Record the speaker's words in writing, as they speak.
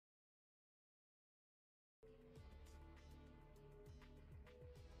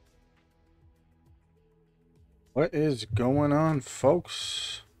What is going on,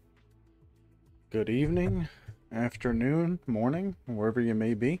 folks? Good evening, afternoon, morning, wherever you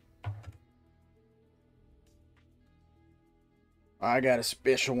may be. I got a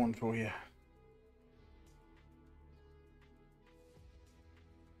special one for you.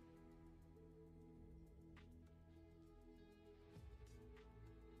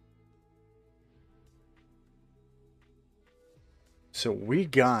 So we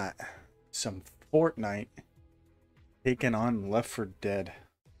got some Fortnite taking on Left 4 Dead.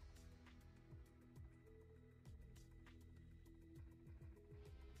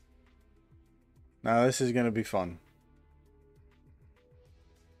 Now this is going to be fun.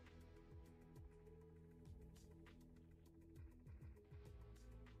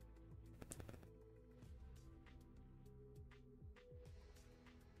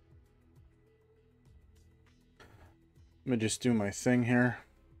 Let me just do my thing here.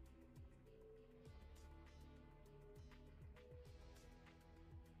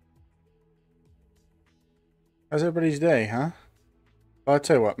 How's everybody's day, huh? Well, I'll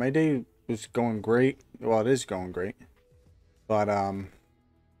tell you what, my day was going great. Well, it is going great. But I'm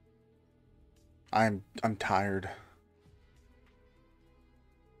tired.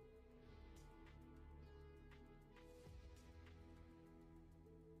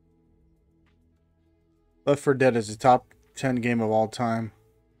 Left 4 Dead is a top 10 game of all time.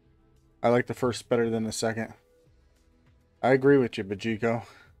 I like the first better than the second. I agree with you, Bajiko.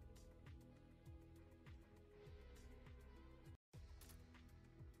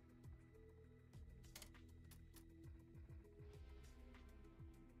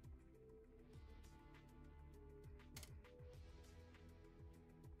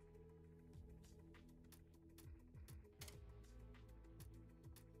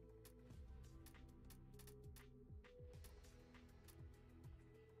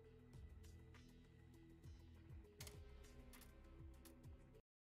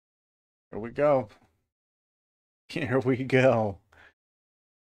 Here we go. Here we go.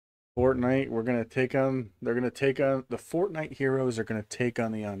 Fortnite, we're gonna take on. They're gonna take on the Fortnite heroes. Are gonna take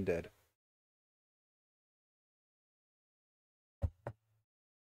on the undead.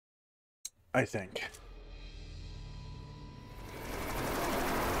 I think.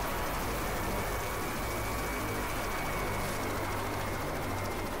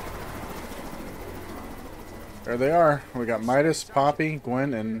 There they are. We got Midas, Poppy,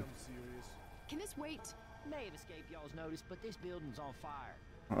 Gwen, and Can this wait? May have escaped y'all's notice, but this building's on fire.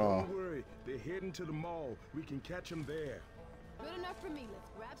 oh, Don't worry, they're heading to the mall. We can catch them there. Good enough for me. Let's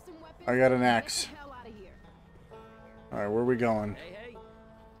grab some weapons. I got an and axe. Get the hell out of here. all right. Where we going? Hey, hey.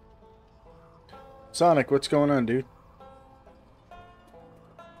 Sonic, what's going on, dude?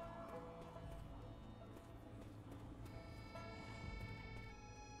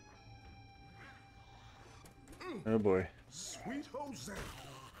 Oh boy. Sweet Jose.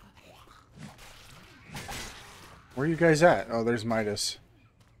 Where are you guys at? Oh, there's Midas.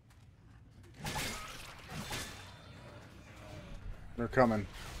 They're coming.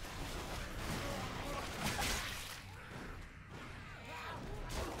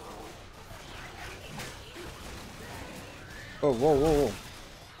 Oh, whoa, whoa, whoa.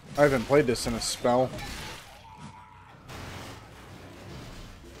 I haven't played this in a spell.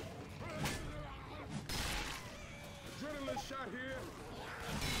 Adrenaline shot here.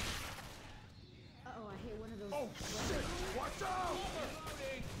 Uh-oh, I hit one of those. Oh, shit. Watch out.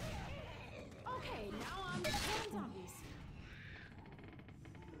 Okay, now I'm killing zombies.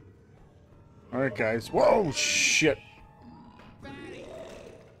 Alright, guys. Whoa, shit.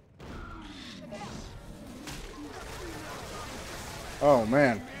 Oh,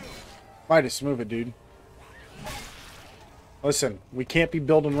 man. Midas, move it, dude. Listen, we can't be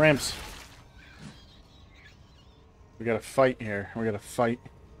building ramps. We gotta fight here. We gotta fight.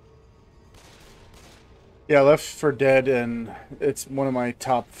 Yeah, Left 4 Dead, and it's one of my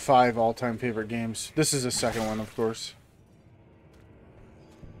top 5 all-time favorite games. This is the second one, of course.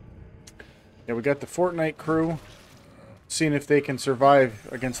 Yeah, we got the Fortnite crew, seeing if they can survive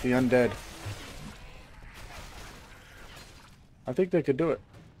against the undead. I think they could do it.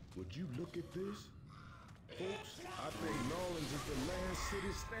 Would you look at this? Folks, I think Nolans is the last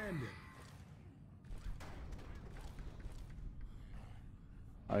city standing.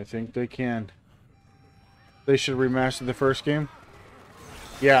 I think they can. They should remaster the first game.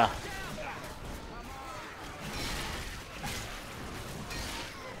 Yeah.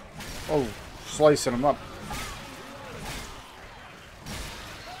 Oh, slicing them up.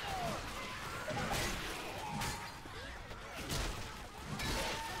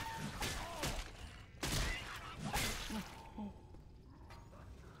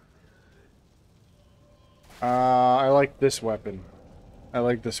 I like this weapon. I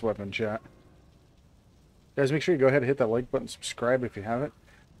like this weapon, chat. Guys, make sure you go ahead and hit that like button, subscribe if you haven't.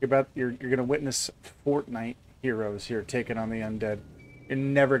 You're gonna witness Fortnite heroes here taking on the undead. You're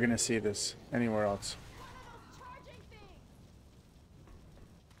never gonna see this anywhere else. Charging thing.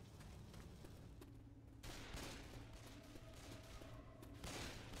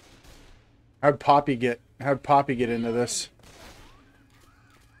 How'd Poppy get into this?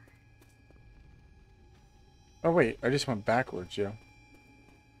 Oh wait, I just went backwards, yo.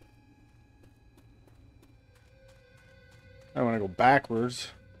 I want to go backwards.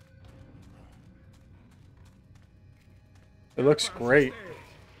 It looks great.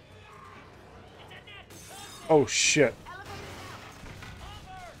 Oh shit.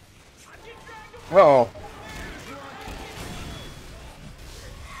 Uh-oh.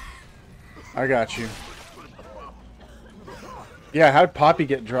 I got you. Yeah, how'd Poppy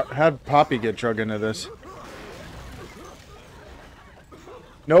get drug into this?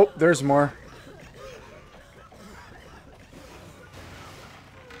 Nope, there's more.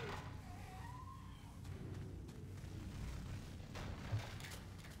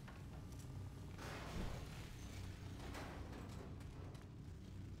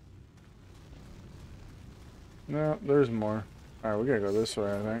 No, there's more. Alright, we gotta go this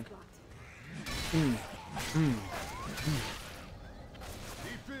way, I think.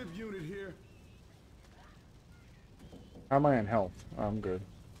 Defib unit here. How am I in health? Oh, I'm good.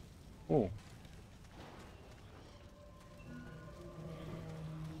 Oh.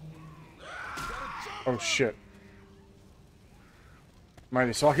 Oh shit.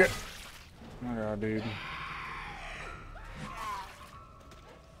 Mighty socket. Oh god, dude.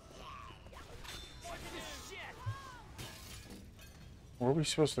 Where are we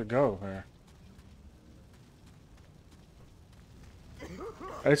supposed to go here?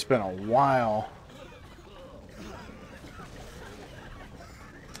 It's been a while.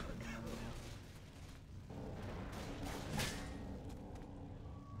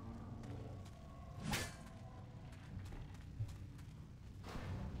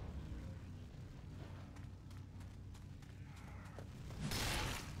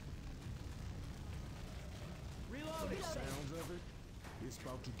 From the sounds of it, it's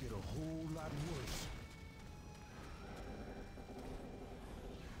about to get a whole lot worse.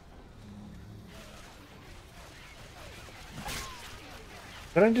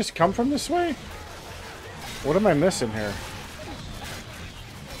 Did I just come from this way? What am I missing here?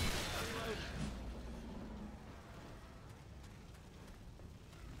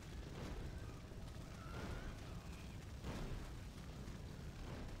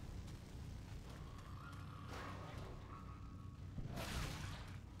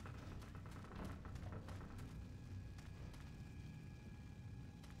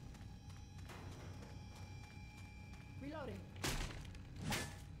 Reloading.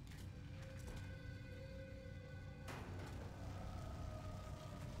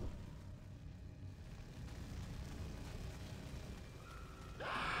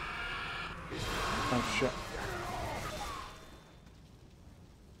 Oh shit.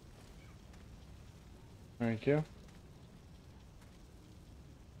 Thank you.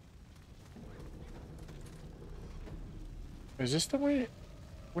 Is this the way?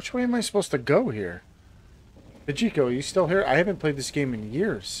 Which way am I supposed to go here? Vegiko, are you still here? I haven't played this game in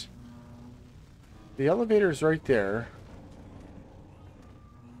years. The elevator's right there.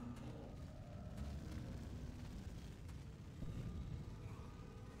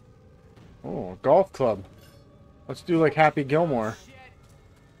 Oh, a golf club. Let's do like Happy Gilmore.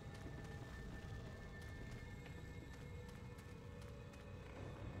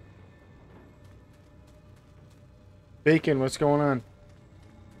 Bacon, what's going on?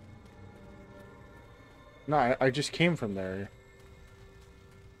 No, I just came from there.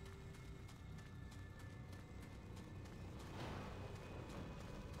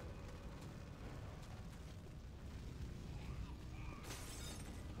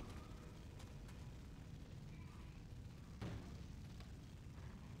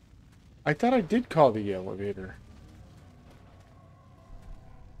 I thought I did call the elevator.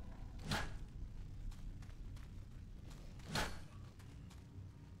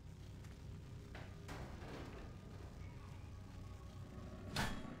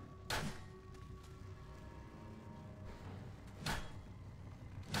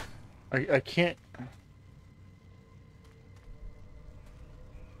 I can't...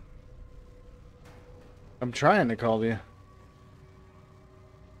 I'm trying to call you.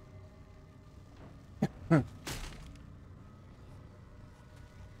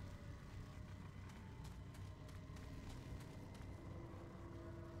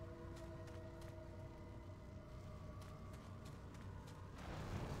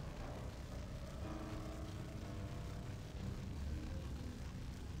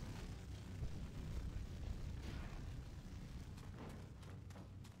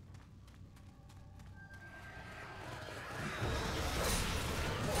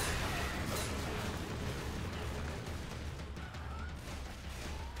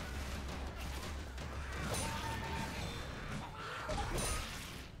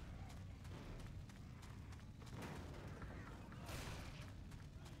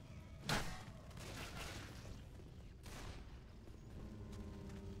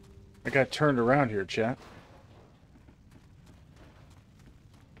 I got turned around here, chat.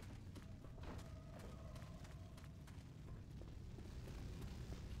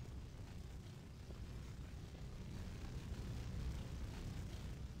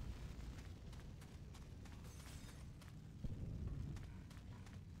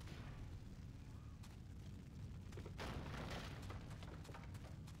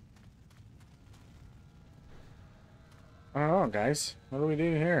 I don't know, guys. What do we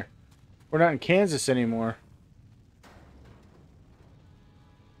do here? We're not in Kansas anymore.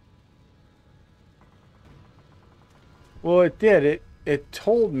 Well, it did. It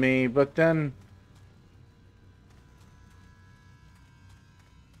told me, but then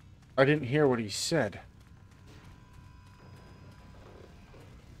I didn't hear what he said.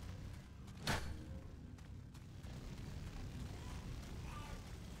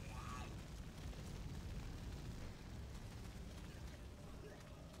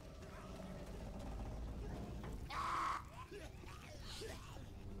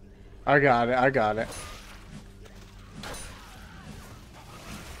 I got it. I got it.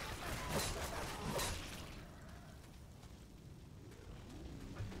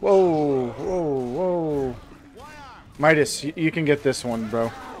 Whoa, whoa, whoa. Midas, you can get this one, bro.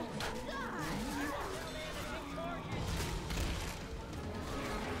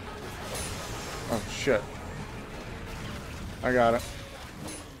 Oh, shit. I got it.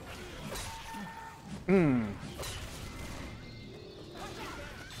 Hmm.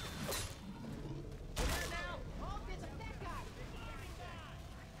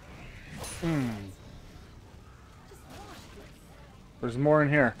 There's more in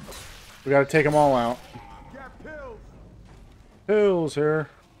here. We gotta take them all out. Got pills. Pills here.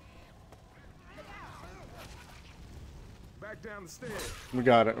 Back down the stairs. We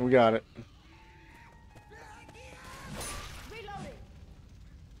got it. We got it. Reloading.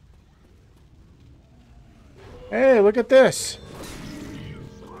 Hey, look at this.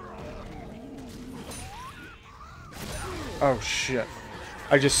 Oh, shit.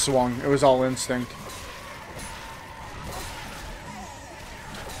 I just swung. It was all instinct.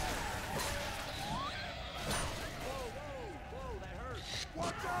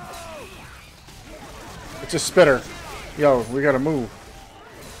 It's a spitter. Yo, we gotta move.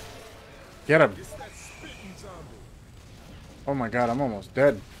 Get him. It's that spitting zombie. Oh my god, I'm almost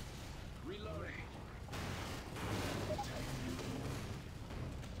dead. Reloading.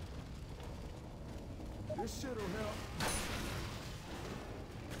 This shit'll help.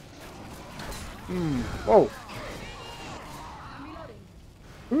 Whoa. I'm reloading.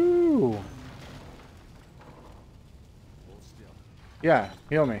 Ooh. Yeah,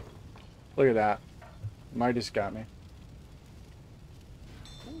 heal me. Look at that. Midas got me.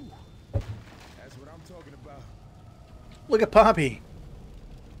 That's what I'm talking about. Look at Poppy.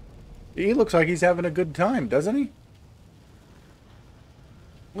 He looks like he's having a good time, doesn't he?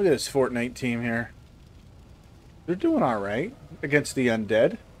 Look at this Fortnite team here. They're doing alright against the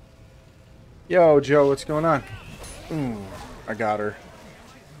undead. Yo, Joe, what's going on? Ooh, I got her.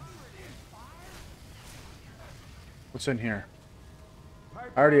 What's in here?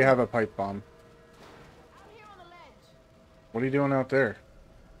 I already have a pipe bomb. Out here on the ledge. What are you doing out there?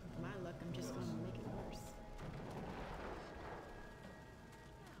 My luck, I'm just gonna make it worse.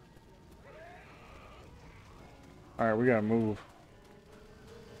 Alright, we gotta move.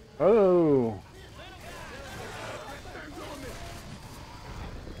 Oh!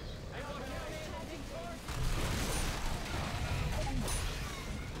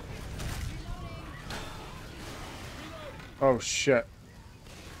 Oh shit.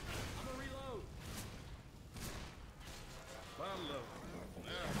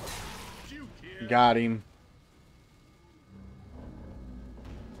 Got him.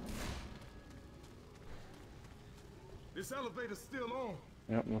 This elevator's still on.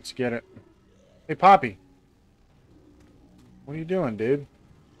 Yep, let's get it. Hey, Poppy. What are you doing, dude?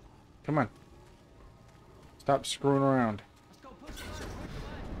 Come on. Stop screwing around. Let's go push this quick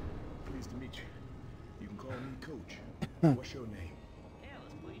away. Pleased to meet you. You can call me Coach. What's your name? Hell,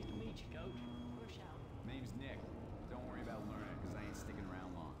 it's pleased to meet you, Coach. Push out. Name's Nick. Don't worry about learning, because I ain't sticking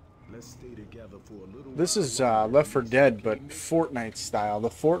around long. Let's stay together for a little This while is longer. Left 4 Dead, but Fortnite style. The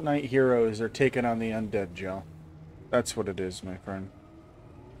Fortnite heroes are taking on the undead, Joe. That's what it is, my friend.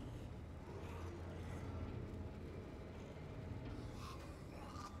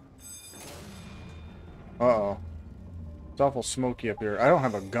 Uh-oh. It's awful smoky up here. I don't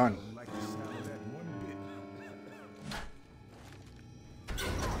have a gun. I don't like the sound of that one bit.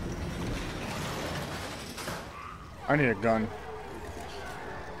 I need a gun.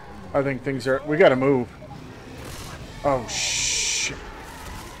 I think things are... We gotta move. Oh, shit.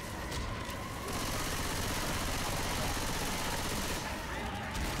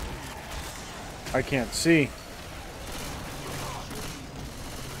 I can't see.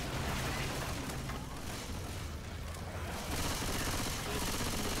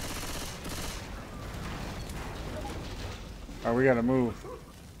 Oh, we gotta move.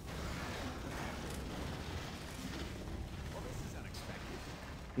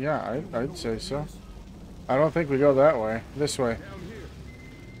 Yeah, I'd say so. I don't think we go that way. This way. Down here.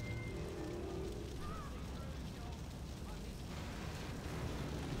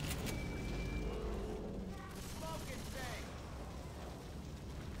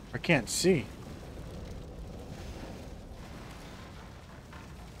 I can't see.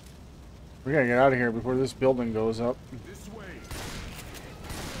 We gotta get out of here before this building goes up. This way.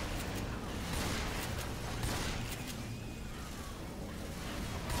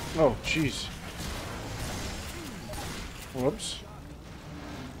 Oh, jeez. Whoops.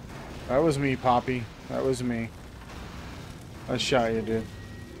 That was me, Poppy. That was me. I shot you, dude.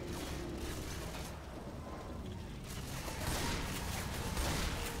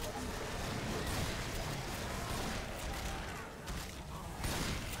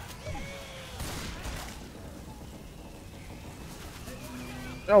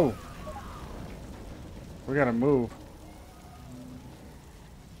 Oh! We gotta move.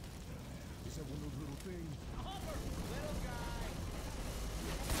 Is that one of those little things?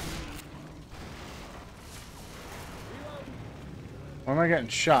 Why am I getting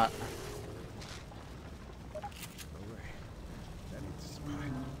shot? All right. That is the spot.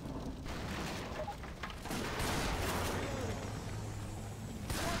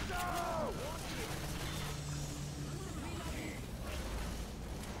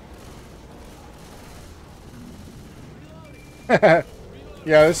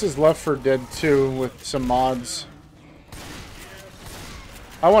 Yeah, this is Left 4 Dead 2 with some mods.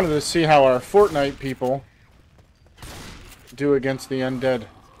 I wanted to see how our Fortnite people do against the undead.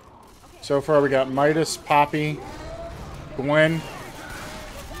 So far we got Midas, Poppy, Gwen.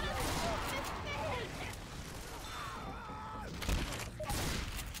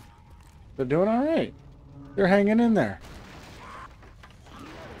 They're doing alright. They're hanging in there.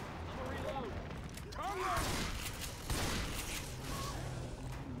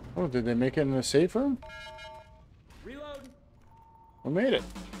 Oh, did they make it in the safe room? Reload. We made it.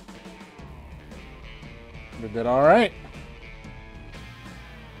 We did alright.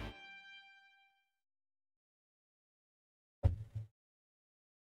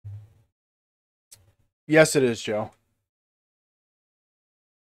 Yes, it is, Joe.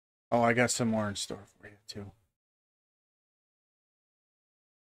 Oh, I got some more in store for you, too.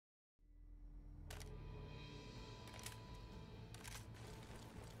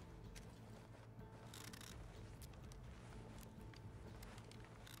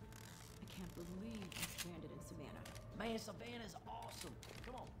 I can't believe I'm stranded in Savannah. Man, Savannah's awesome.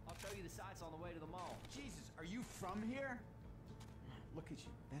 Come on, I'll show you the sights on the way to the mall. Jesus, are you from here? Look at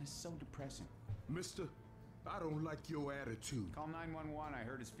you. That is so depressing. Mister, I don't like your attitude. Call 911. I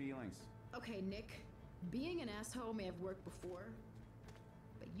hurt his feelings. Okay, Nick. Being an asshole may have worked before,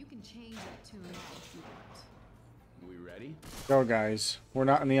 but you can change that tune now if you want. We ready? Go, guys. We're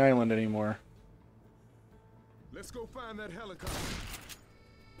not on the island anymore. Let's go find that helicopter.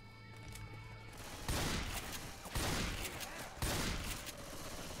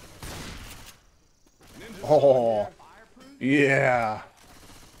 Oh, yeah.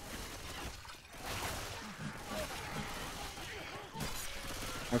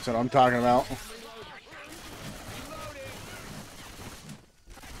 That's what I'm talking about.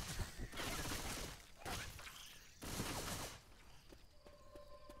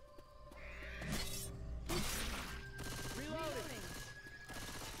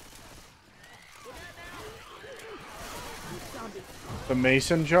 The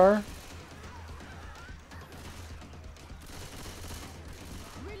mason jar?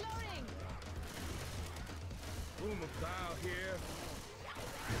 Reloading. Boom a foul here.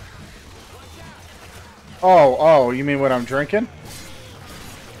 Oh, you mean what I'm drinking?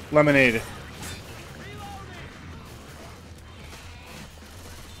 Lemonade.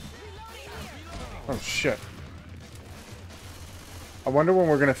 Oh, shit. I wonder when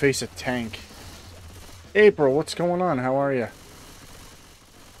we're going to face a tank. April, what's going on? How are you?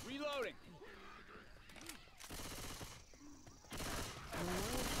 Reloading.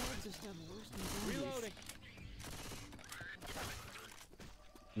 Reloading.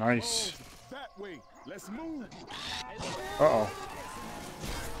 Nice. That way. Let's move. Uh-oh.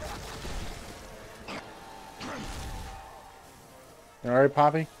 You alright,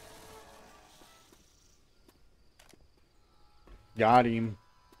 Poppy? Got him.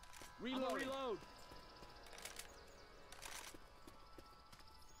 Reload. Reload.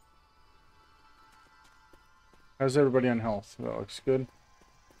 How's everybody on health? That looks good.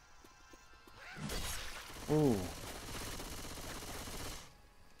 Ooh.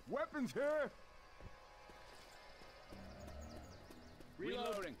 Weapons here.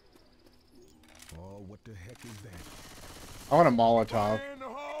 Reloading. Oh, what the heck is that? I want a Molotov. In the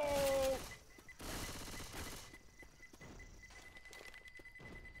hole!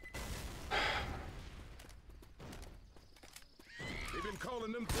 They've been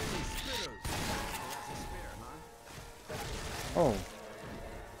calling them things spitters. That's a spitter, huh? Oh.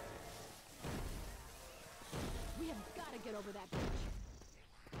 We have got to get over that bridge.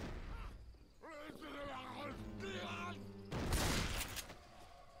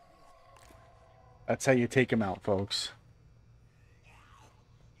 That's how you take him out, folks.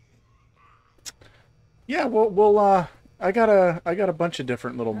 Yeah, I got a bunch of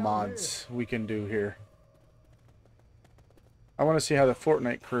different little mods we can do here. I want to see how the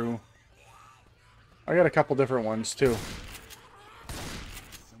Fortnite crew. I got a couple different ones too.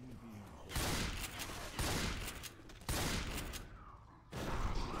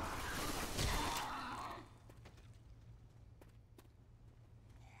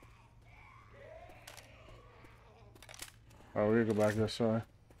 Oh, we're gonna go back this way.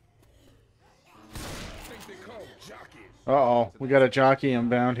 Uh-oh, we got a jockey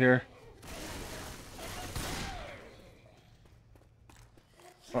inbound here.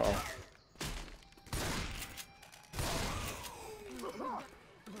 Uh-oh.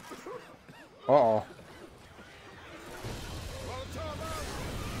 Uh-oh.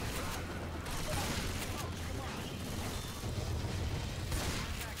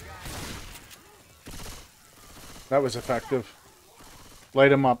 That was effective.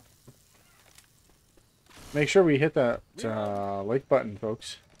 Light him up. Make sure we hit that like button,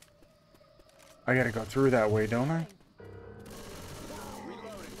 folks. I gotta go through that way, don't I?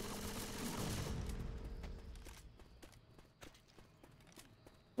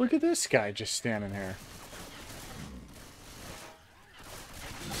 Look at this guy just standing here.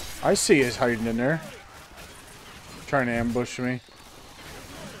 I see he's hiding in there. Trying to ambush me.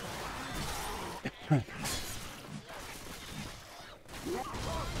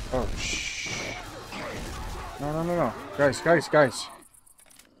 Oh, shh. No, no, no, no. Guys.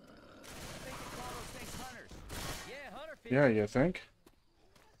 Yeah, you think?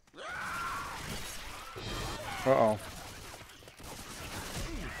 Uh-oh.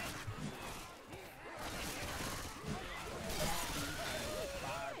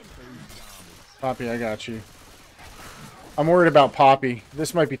 Poppy, I got you. I'm worried about Poppy.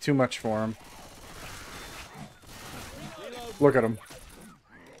 This might be too much for him. Look at him.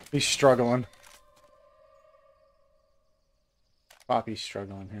 He's struggling. Poppy's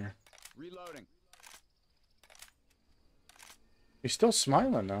struggling here. Reloading. He's still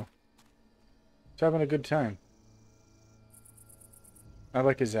smiling, though. He's having a good time. I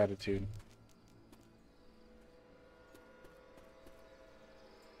like his attitude.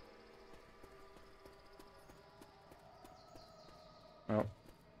 Oh.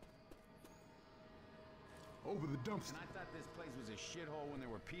 Over the dumpster. And I thought this place was a shithole when there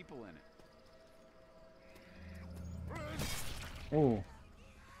were people in it. Ooh.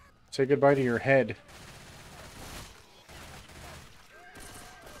 Say goodbye to your head.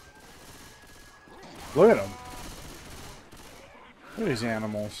 Look at them. Look at these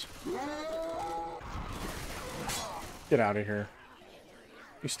animals. Get out of here.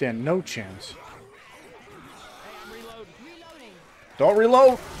 You stand no chance. Don't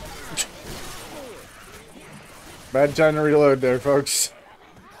reload! Bad time to reload there, folks.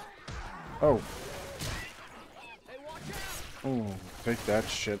 Oh. Oh, take that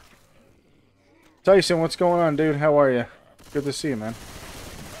shit. Tyson, what's going on, dude? How are you? Good to see you, man.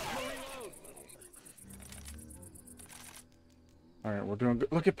 Alright, we're doing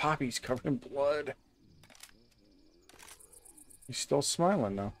good. Look at Poppy, he's covered in blood. He's still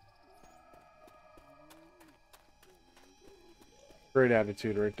smiling, though. Great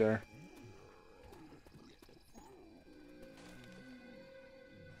attitude right there.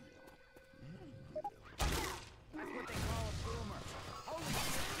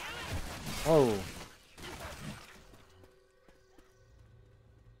 Oh.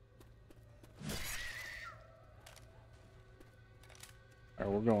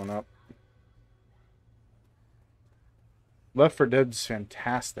 Alright, we're going up. Left 4 Dead's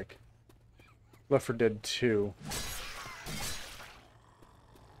fantastic. Left 4 Dead 2.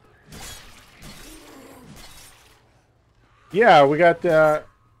 Yeah, we got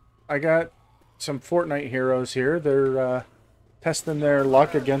I got some Fortnite heroes here. They're testing their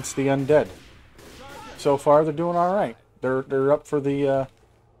luck against the undead. So far, they're doing all right. They're up for the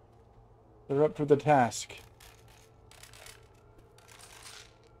task.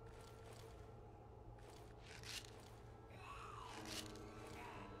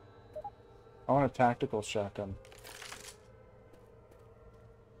 I want a tactical shotgun.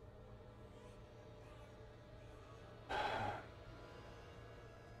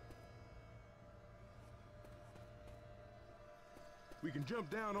 We can jump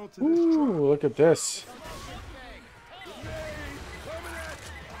down onto this truck. Ooh, look at this.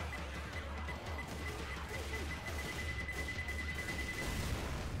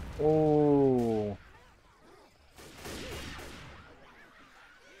 Oh.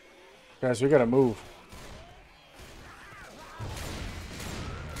 Guys, we gotta move.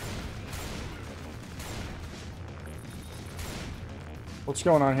 What's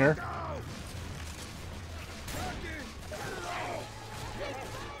going on here?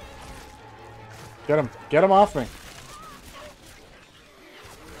 Get him. Get him off me.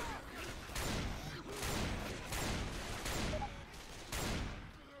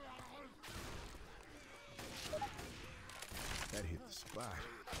 That hit the spot.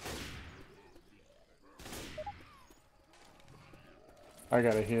 I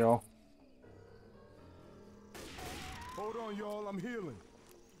gotta heal. Hold on, y'all. I'm healing.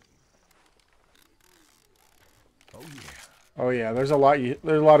 Oh yeah. Oh yeah, there's a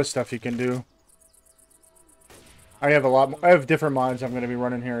lot of stuff you can do. I have different mods I'm going to be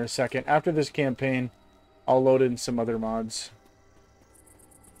running here in a second. After this campaign, I'll load in some other mods.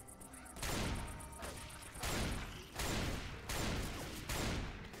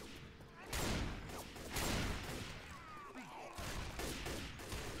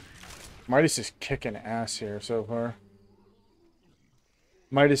 Midas is kicking ass here so far.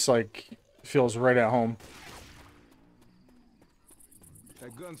 Midas, like, feels right at home.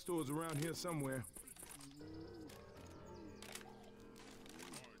 That gun store's around here somewhere.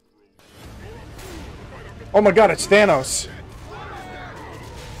 Oh my god, it's Thanos!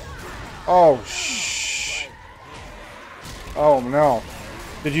 Oh, shh. Oh no.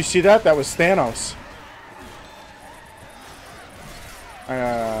 Did you see that? That was Thanos.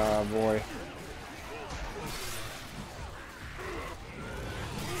 Ah, boy.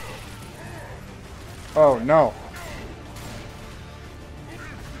 Oh no.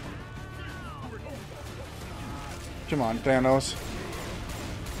 Come on, Thanos.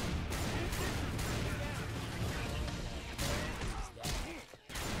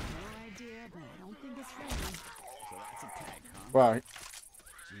 Wow, Jesus,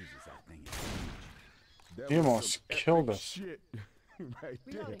 that thing is huge. That he was almost some killed epic us. Shit. Right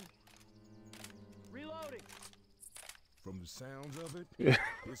there. Reloading. Reloading. From the sounds of it,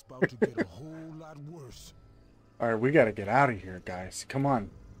 it's about to get a whole lot worse. Alright, we gotta get out of here, guys. Come on.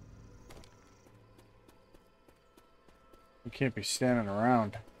 We can't be standing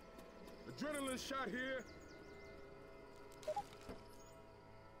around. Adrenaline shot here.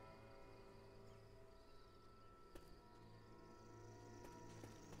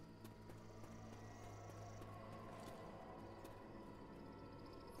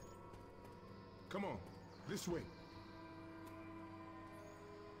 Come on, this way.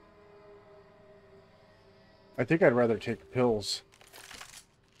 I think I'd rather take pills.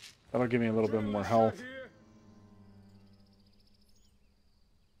 That'll give me a little bit more Adrenaline health. shot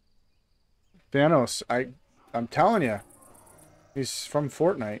here. Thanos, I'm telling you. He's from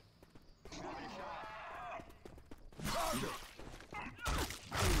Fortnite.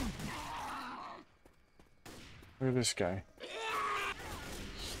 Look at this guy.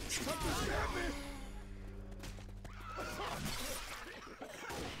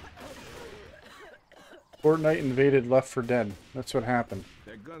 Fortnite invaded Left 4 Dead. That's what happened.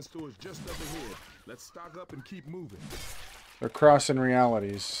 That gun store is just up ahead. Let's stock up and keep moving. They're crossing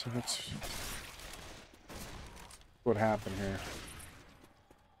realities. That's what happened here.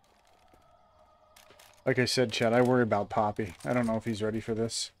 Like I said, Chad, I worry about Poppy. I don't know if he's ready for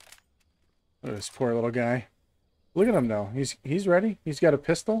this. Look at this poor little guy. Look at him though. He's ready. He's got a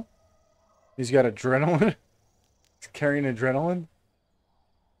pistol. He's got adrenaline. He's carrying adrenaline.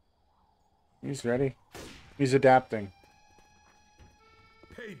 He's ready. He's adapting.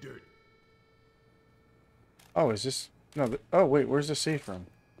 Pay dirt. Oh, is this... No, oh, wait, where's the safe room?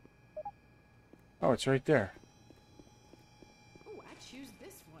 Oh, it's right there. Oh, I choose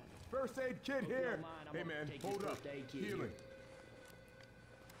this one. First aid kit here. don't mind, I'm Hey gonna man, take this hold up. first aid kit Healing. here.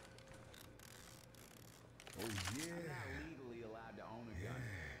 Oh yeah. I'm not legally allowed to own a gun.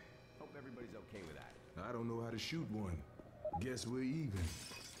 Hope everybody's okay with that. I don't know how to shoot one. Guess we're even.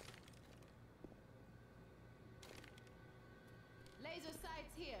 Laser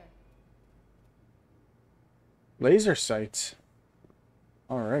sights here. Laser sights.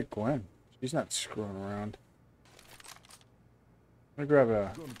 Alright, Gwen. She's not screwing around. Let me grab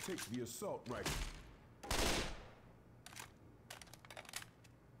a... Gonna take the assault rifle.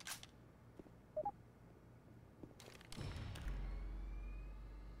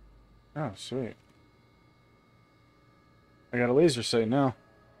 Oh, sweet. I got a laser sight now.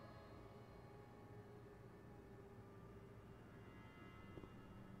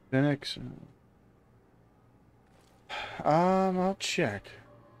 Phoenix. I'll check.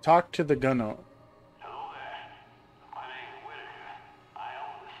 Talk to the gunner. Hello there. My name's Whitaker. I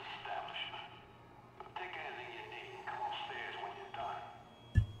own this establishment. Take anything you need and come upstairs when you're done.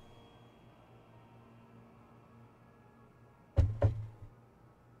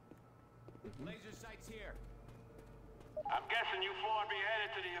 Laser sights here. I'm guessing you four would be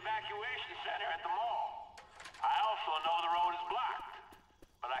headed to the evacuation center at the mall. I also know the road is blocked,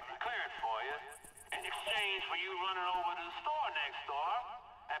 but I can clear it for you in exchange for you running over to the store next door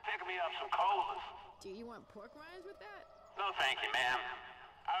and picking me up some colas. Do you want pork rinds with that? No, thank you, ma'am.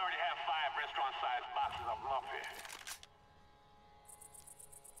 I already have 5 restaurant-sized boxes of them up here.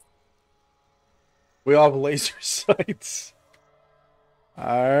 We all have laser sights.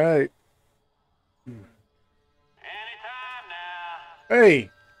 Alright. Anytime now.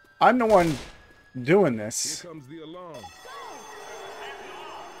 Hey, I'm the one doing Here this. comes the alarm.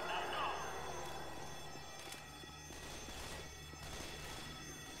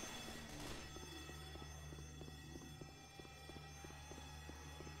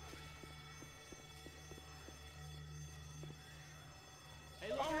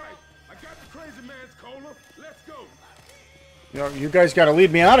 All right, I got the crazy man's cola. Let's go. You guys got to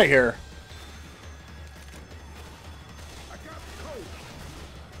lead me out of here. I got the cola.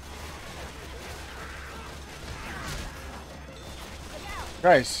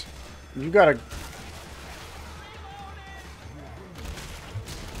 Guys, you got to...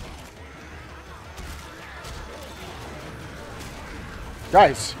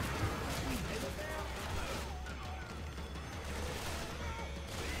 Guys.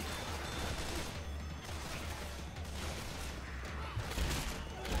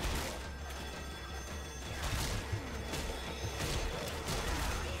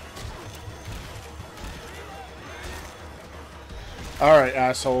 Alright,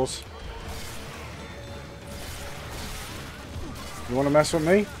 assholes. You want to mess with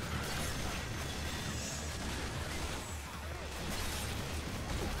me?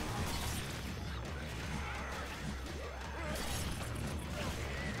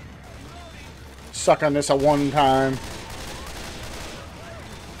 Suck on this at one time.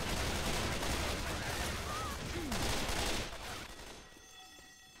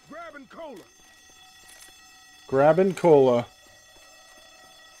 Grabbing cola. Grabbing cola.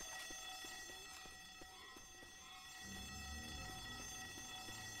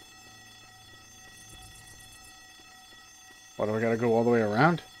 What, do I gotta go all the way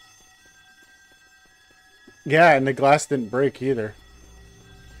around? Yeah, and the glass didn't break either.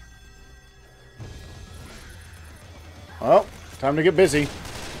 Well, time to get busy.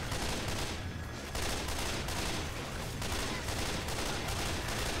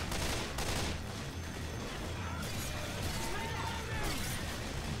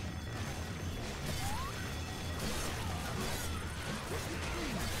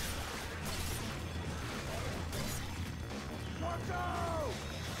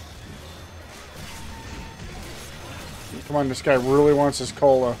 Come on, this guy really wants his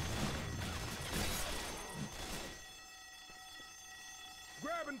cola.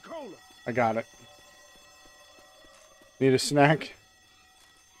 Grabbing cola. I got it. Need a snack?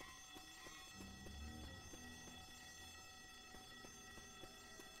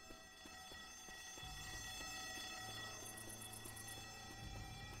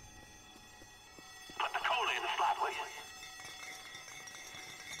 Put the cola in the slot, will you?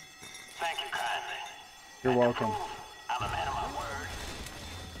 Thank you kindly. You're welcome. I'm a man of my word.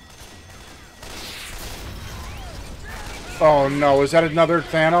 Oh no, is that another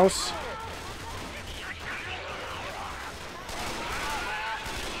Thanos?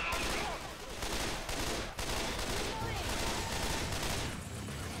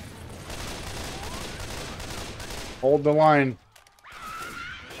 Hold the line.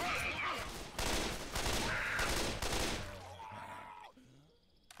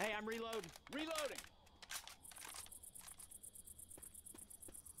 Hey, I'm reloading. Reloading.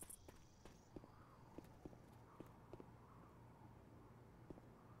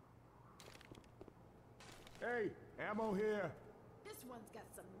 Hey, ammo here. This one's got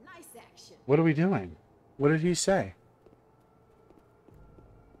some nice action. What are we doing? What did he say?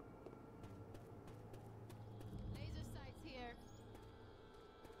 Laser sights here.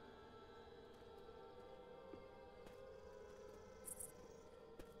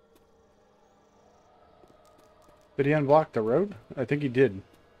 Did he unblock the road? I think he did.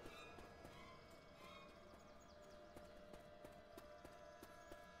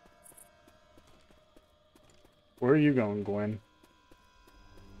 Where are you going, Gwen?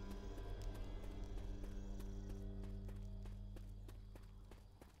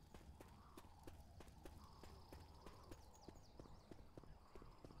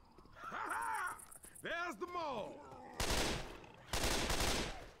 There's the mall.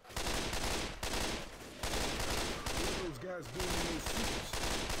 What are those guys doing in those suits?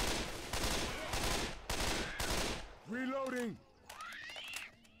 Reloading.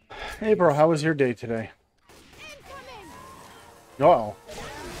 Hey, bro, how was your day today? Uh-oh.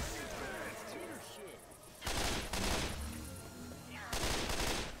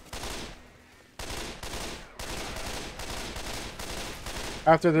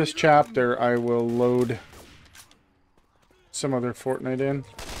 After this chapter, I will load some other Fortnite in.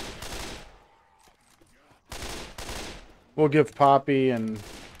 We'll give Poppy and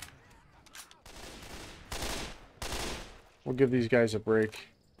we'll give these guys a break.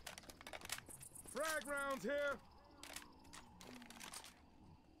 Frag rounds here.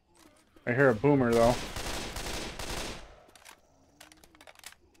 I hear a boomer, though. Hell's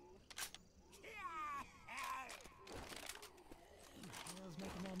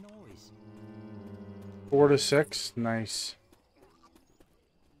making that noise? 4 to 6, nice.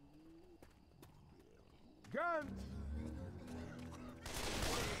 Guns.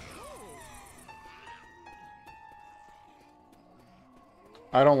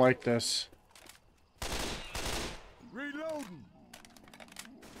 I don't like this. Reloading.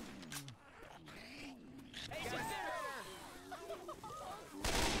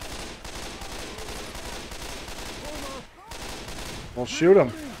 Well, shoot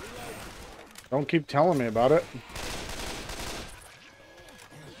him. Don't keep telling me about it.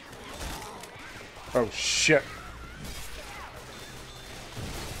 Oh, shit.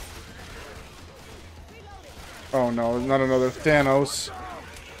 Oh, no, not another Thanos.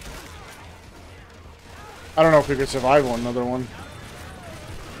 I don't know if we could survive another one.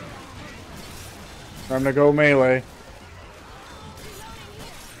 Time to go melee.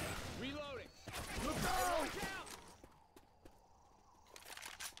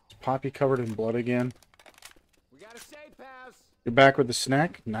 Is Poppy covered in blood again? We got a safe house. You're back with the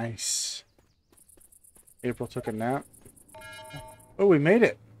snack? Nice. April took a nap. Oh, we made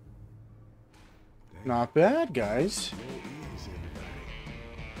it. Not bad, guys.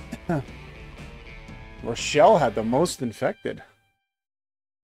 Rochelle had the most infected.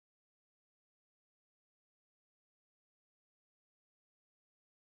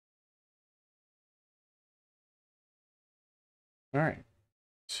 All right.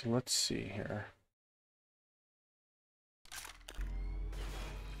 So let's see here.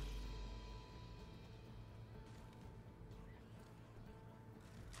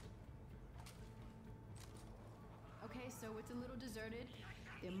 Okay, so it's a little deserted.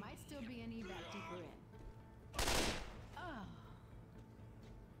 There might still be an evac deeper in. Oh.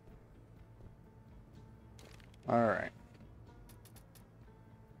 All right.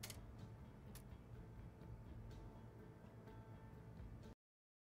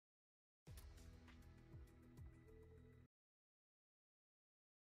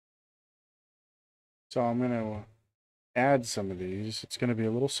 So I'm going to add some of these. It's going to be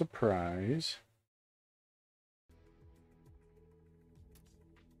a little surprise.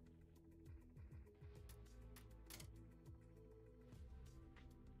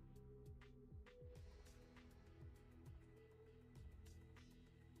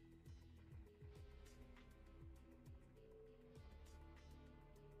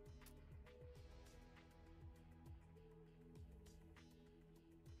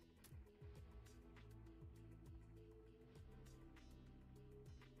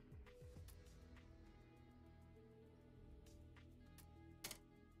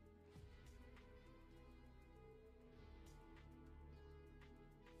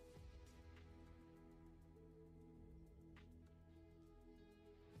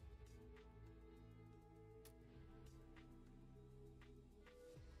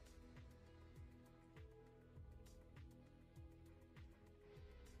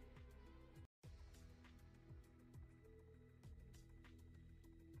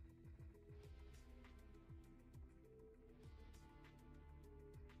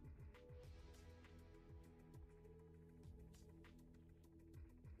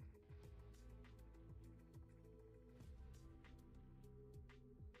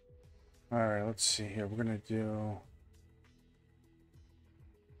 All right, let's see here. We're going to do...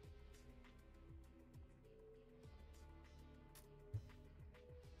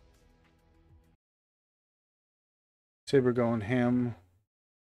 Say we're going ham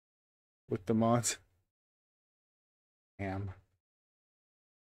with the mods. Ham.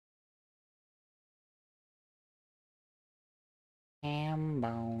 Ham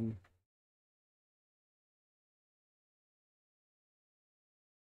bone.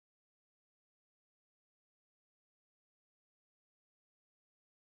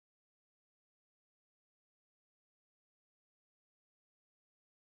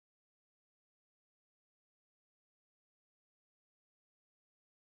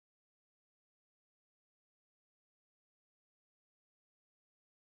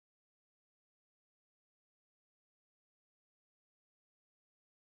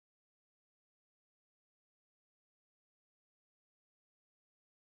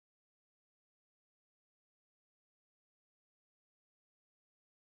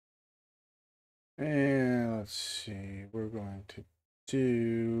 And let's see, we're going to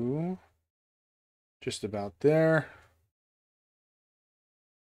do just about there.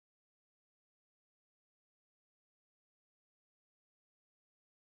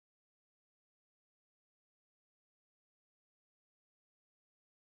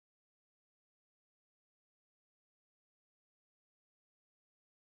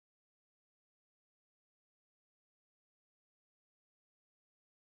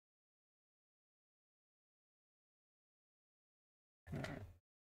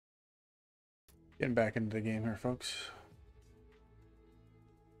 Getting back into the game here, folks.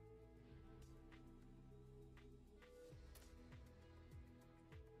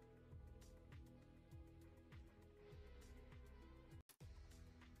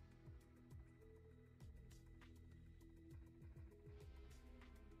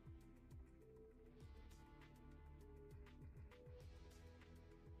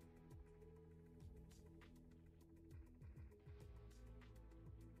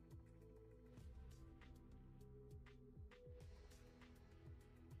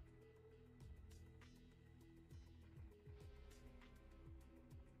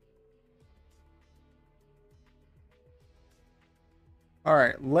 All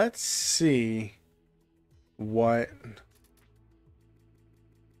right, let's see what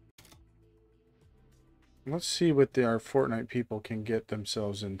our Fortnite people can get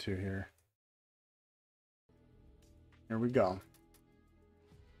themselves into here. Here we go.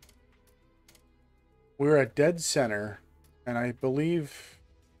 We're at Dead Center, and I believe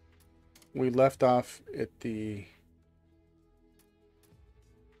we left off at the...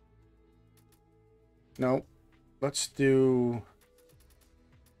 Nope. Let's do...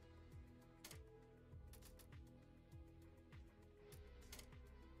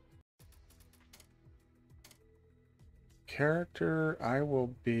 Character, I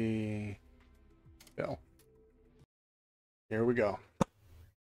will be Bill. Here we go.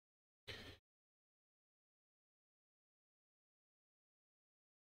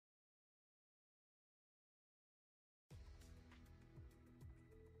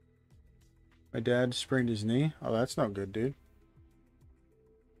 My dad sprained his knee. Oh, that's not good, dude.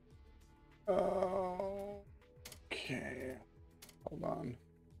 Okay. Hold on.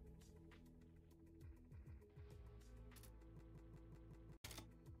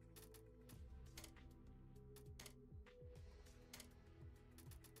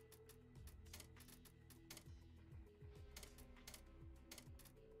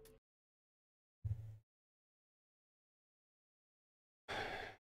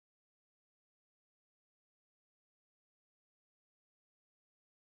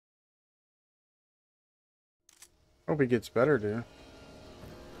 Hope he gets better, dude.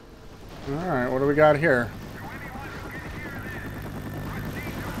 Alright, what do we got here?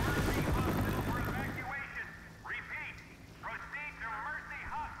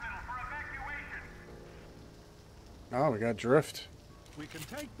 Oh, we got drift. We can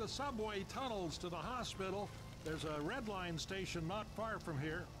take the subway tunnels to the hospital. There's a red line station not far from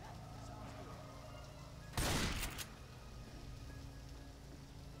here.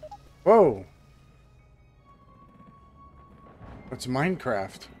 Whoa! It's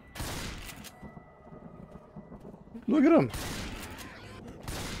Minecraft. Look at him!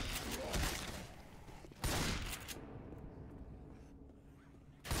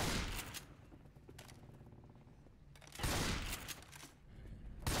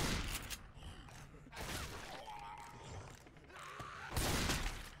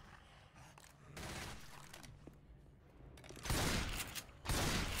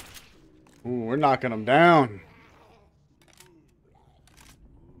 Ooh, we're knocking them down.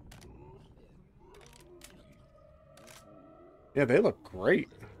 Yeah, they look great.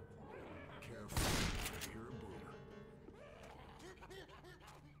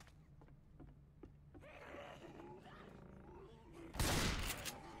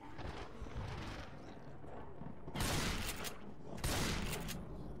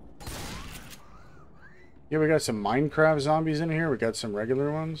 Yeah, we got some Minecraft zombies in here. We got some regular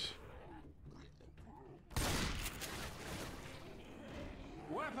ones.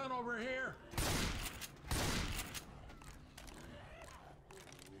 Weapon over here.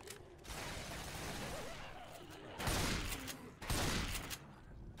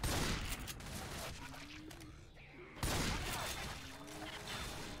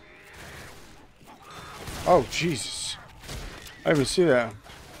 Oh, Jesus. I didn't even see that.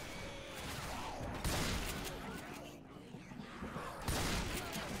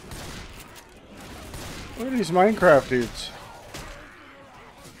 Look at these Minecraft dudes.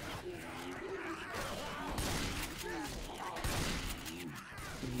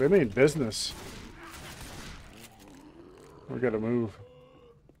 They mean business. We gotta move.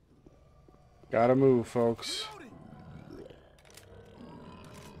 Gotta move, folks.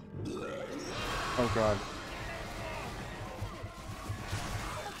 Oh, God.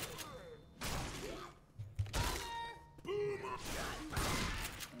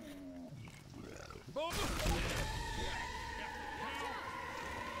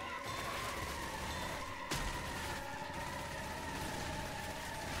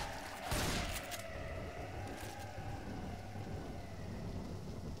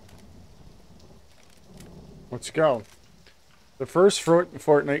 Let's go. The first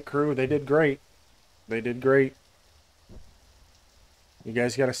Fortnite crew, they did great. They did great. You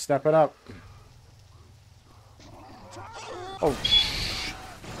guys got to step it up. Oh,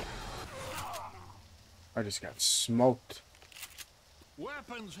 I just got smoked.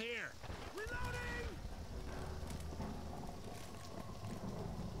 Weapons here.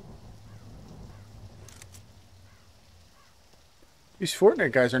 These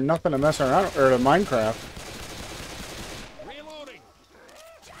Fortnite guys are nothing to mess around, or to Minecraft. Reloading.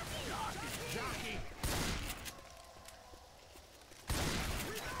 Jockey.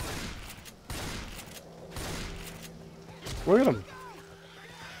 Look at them.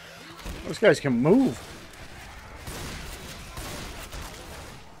 Those guys can move.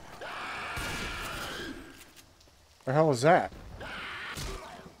 The hell is that?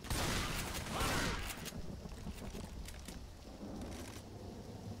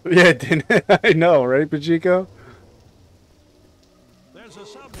 Yeah, it didn't. I know, right, Pachiko? There's a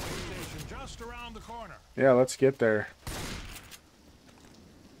subway station just around the corner. Yeah, let's get there.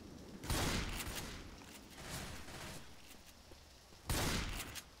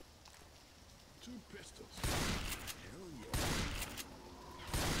 Two pistols. Hell yeah.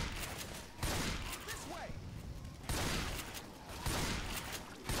 This way.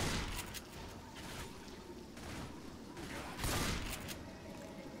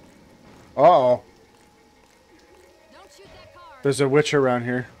 Uh-oh. Don't shoot that car. There's a witch around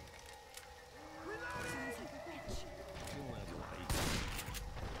here.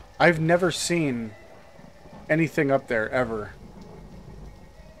 I've never seen anything up there, ever.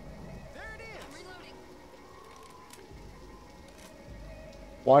 There it is. Reloading.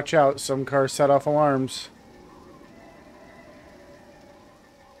 Watch out, some cars set off alarms.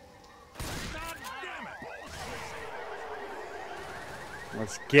 God damn it.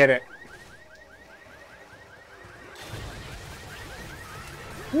 Let's get it.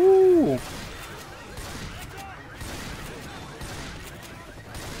 Woo!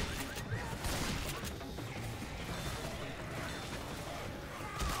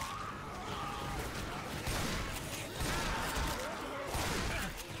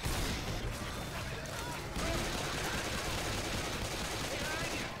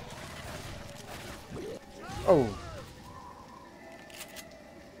 Oh.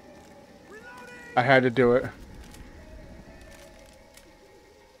 I had to do it.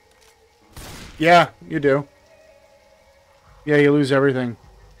 Yeah, you do. Yeah, you lose everything.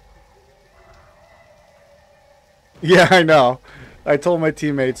 Yeah, I know. I told my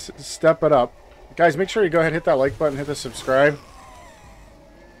teammates, step it up. Guys, make sure you go ahead and hit that like button, hit the subscribe.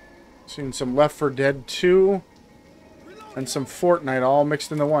 Seen some Left 4 Dead 2 and some Fortnite all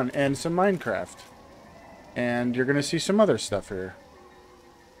mixed into one, and some Minecraft. And you're going to see some other stuff here.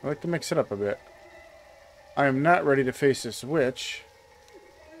 I like to mix it up a bit. I am not ready to face this witch.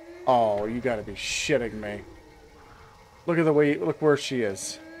 Oh, you gotta be shitting me. Look at the way, look where she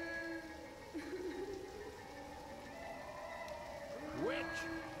is. Witch.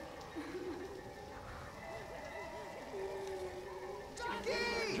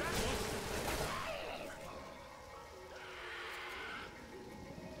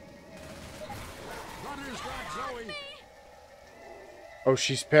 Runner's got Zoe. Oh,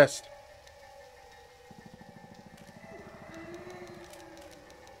 she's pissed.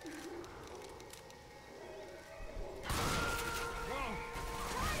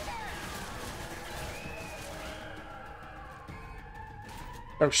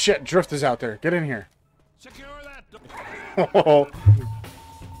 Oh shit, Drift is out there. Get in here. Secure that door.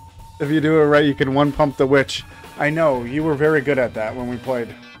 If you do it right, you can one pump the witch. I know, you were very good at that when we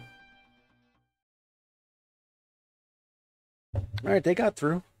played. Alright, they got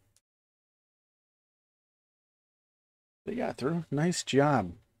through. They got through. Nice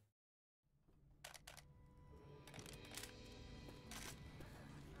job.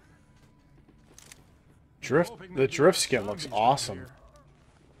 The drift skin looks awesome.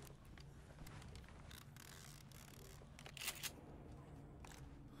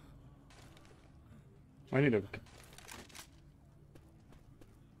 I need to...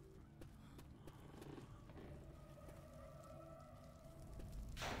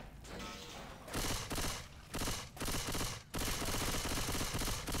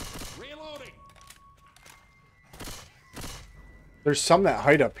 Reloading. There's some that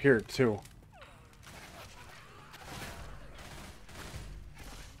hide up here, too.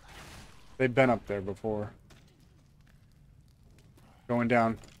 They've been up there before. Going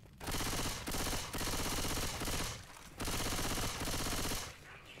down.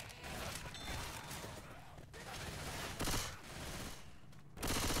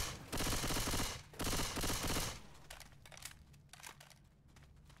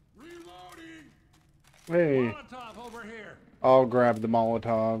 Hey, Molotov over here. I'll grab the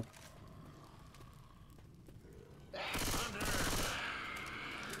Molotov.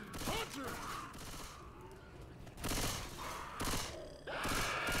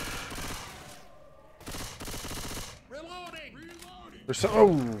 There's so,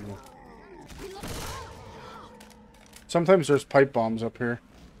 oh. Sometimes there's pipe bombs up here.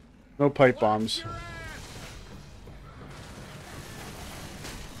 No pipe bombs.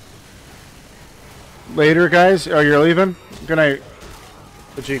 Later, guys. Oh, you're leaving? Good night,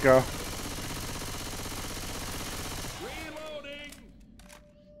 Pachiko.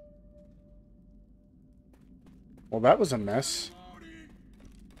 Well, that was a mess.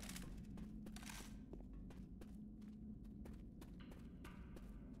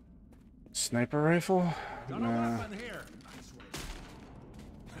 Sniper rifle? Nah. That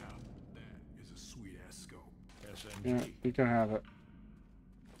is a sweet ass scope. Yeah, you can have it.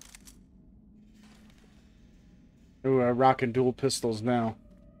 Ooh, rocking dual pistols now.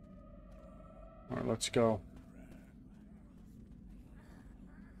 Alright, let's go.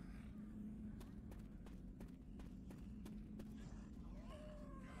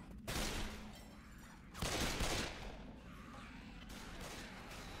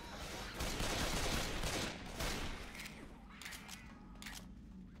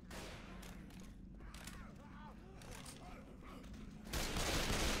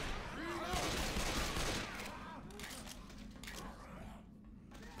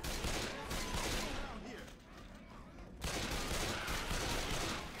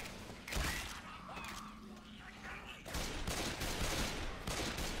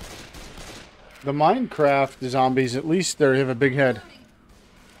 The Minecraft zombies, at least they have a big head.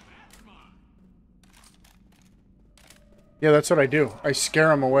 Yeah, that's what I do. I scare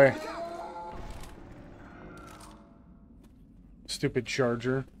them away. Stupid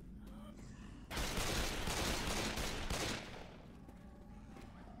charger.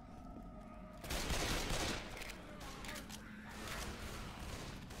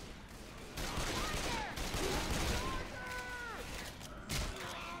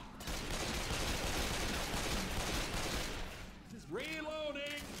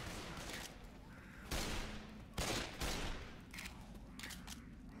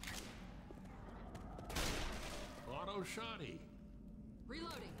 Shoddy.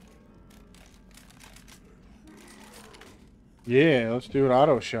 Reloading. Yeah, let's do an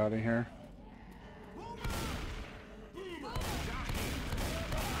auto shot in here.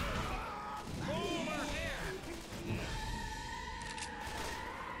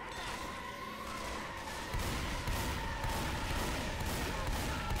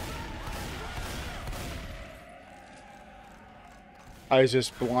 I was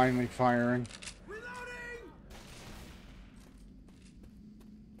just blindly firing.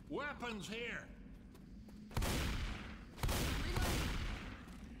 Weapons here.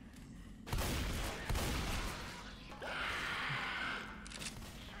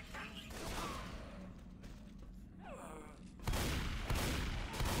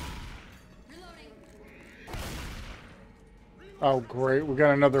 Oh, great. We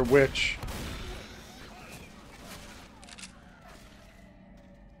got another witch.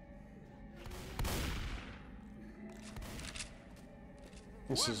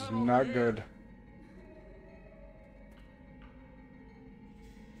 This is not good.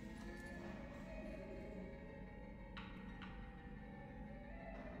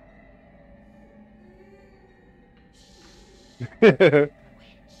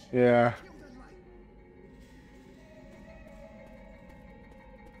 Yeah.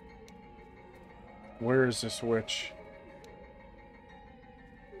 Where is this witch?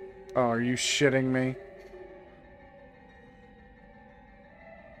 Oh, are you shitting me?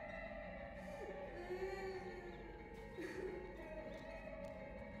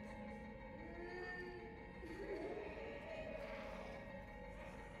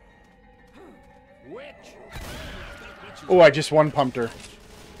 Witch! Oh, I just one pumped her.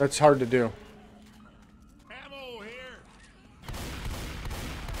 That's hard to do. Ammo here!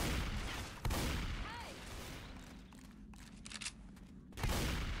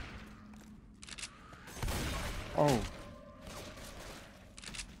 Oh.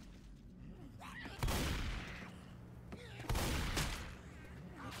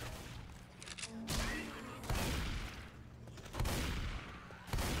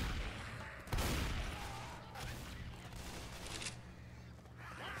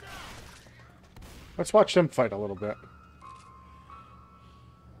 Let's watch them fight a little bit.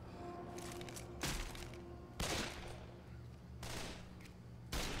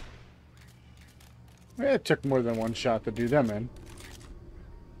 It took more than one shot to do them in.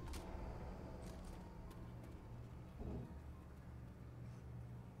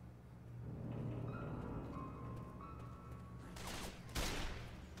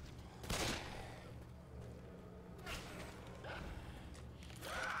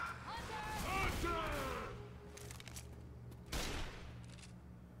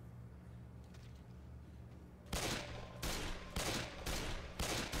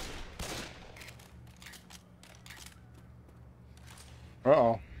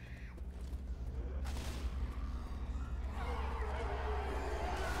 Uh-oh.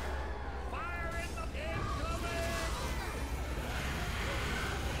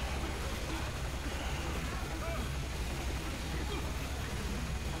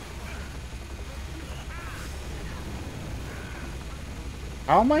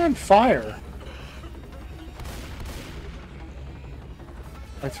 How am I on fire?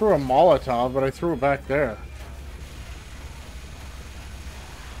 I threw a Molotov, but I threw it back there.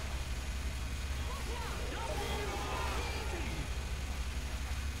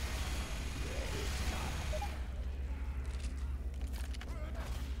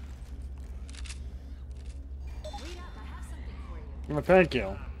 Wait up, I have something for you. Well, thank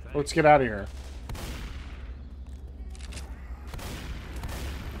you. Let's get out of here.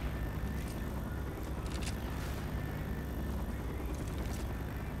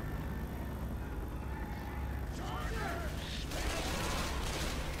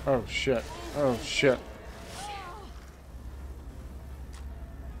 Oh shit. Oh shit.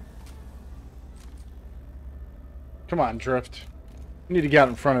 Come on, Drift. You need to get out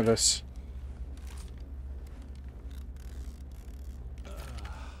in front of this.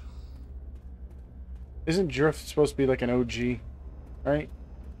 Isn't Drift supposed to be like an OG, right?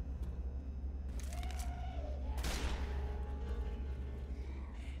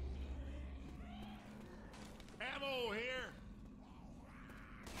 Ammo here!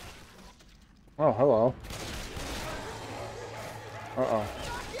 Oh, hello. Uh-oh.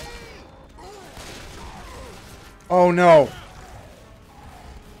 Oh, no.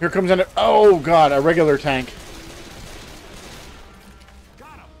 Here comes an... Oh, God, a regular tank.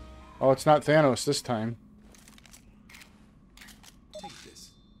 Oh, it's not Thanos this time. Take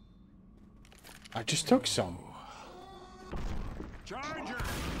this. I just took some. Charger!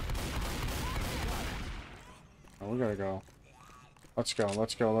 Oh, we gotta go. Let's go,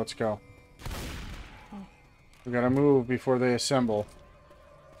 let's go, let's go. We gotta move before they assemble.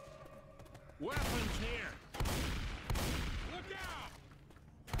 Weapons here! Look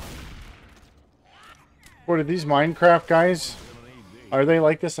out! What are these Minecraft guys? Are they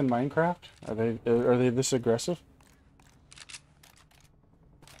like this in Minecraft? Are they this aggressive?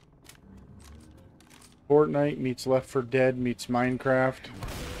 Fortnite meets Left 4 Dead meets Minecraft.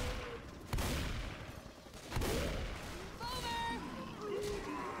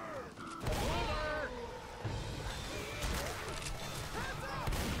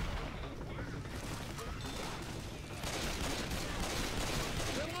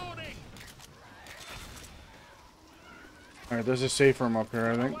 Reloading! Alright, there's a safe room up here,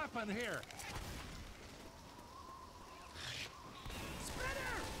 I think. Weapon here!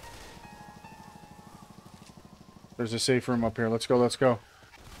 There's a safe room up here. Let's go, let's go.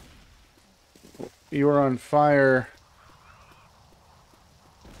 You are on fire.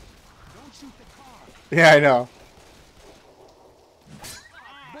 Don't shoot the car! Yeah, I know.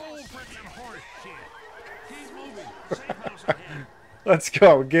 Bull frickin' horse shit! Keep moving! Safe house ahead! Let's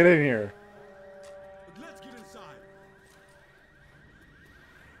go. Get in here. Let's get inside.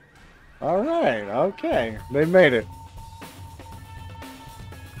 All right. Okay. They made it.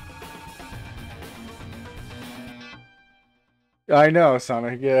 I know,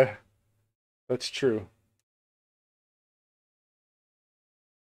 Sonic. Yeah, that's true.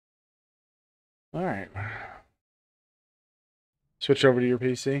 All right. Switch over to your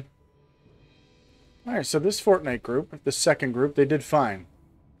PC. All right. So this Fortnite group, the second group, they did fine.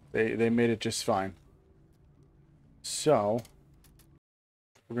 They made it just fine. So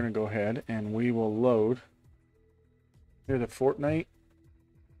we're gonna go ahead and we will load. Hear the Fortnite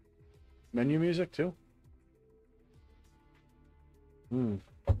menu music too. Hmm.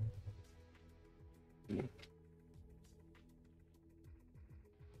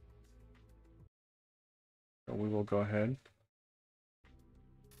 So we will go ahead.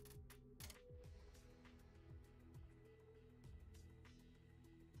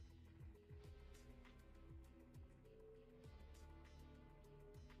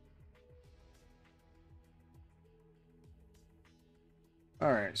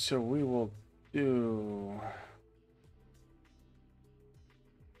 All right, so we will do.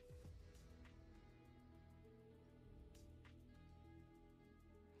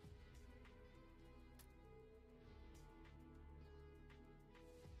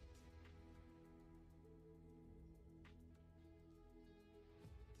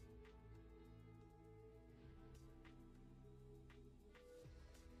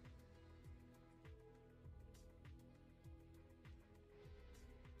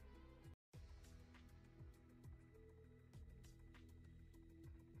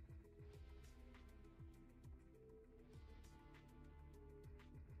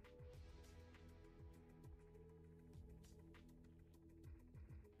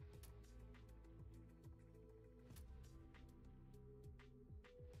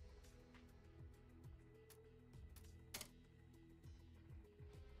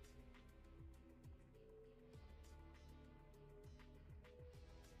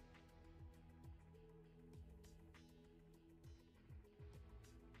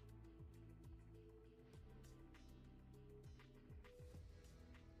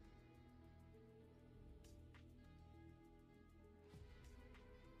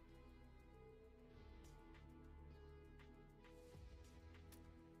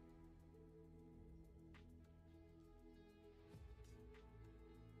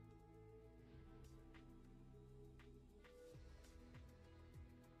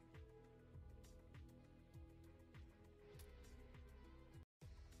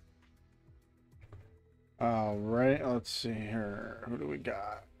 All right, let's see here. Who do we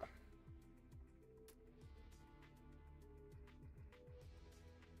got?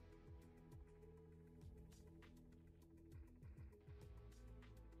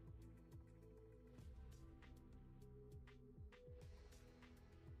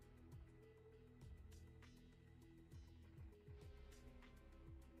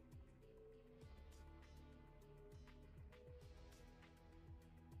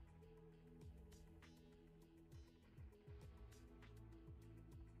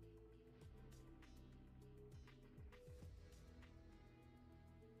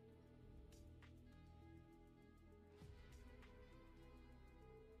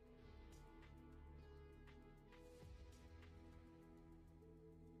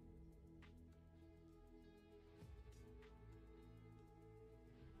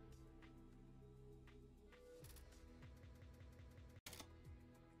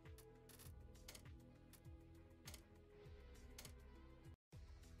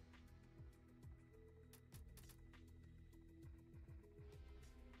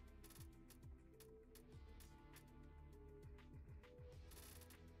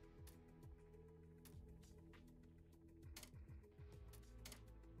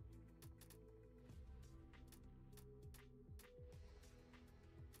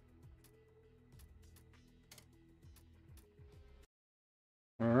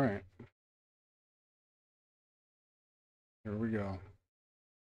 All right. Here we go.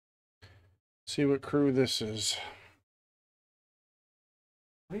 See what crew this is.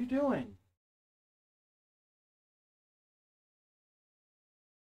 What are you doing?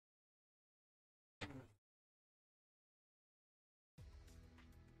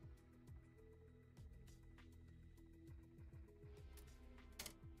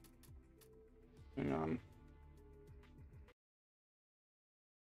 Hang on.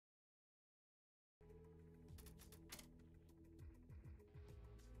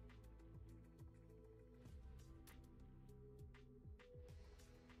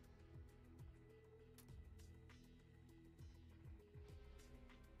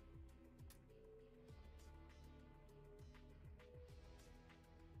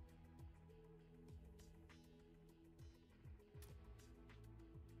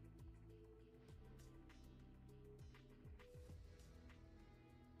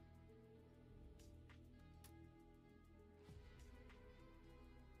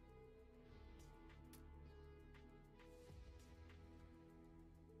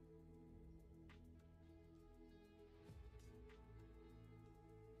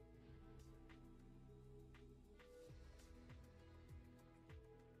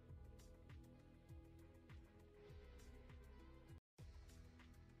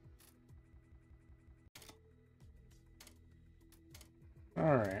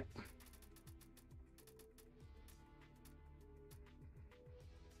 All right.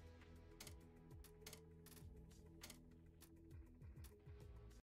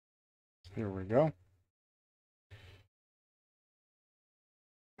 Here we go.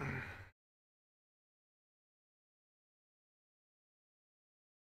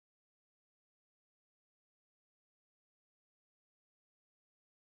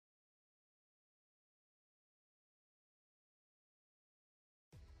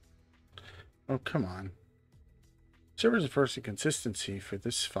 Oh, come on. Servers first inconsistency for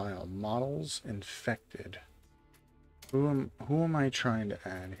this file. Models infected. Who am I trying to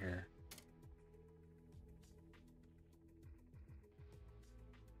add here?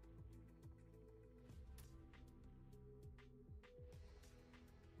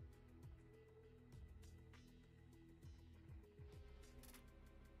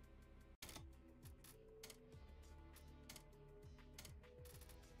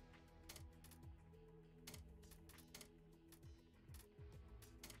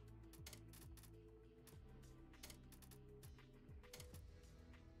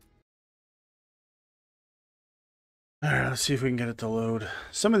 All right, let's see if we can get it to load.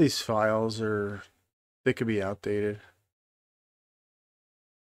 Some of these files they could be outdated.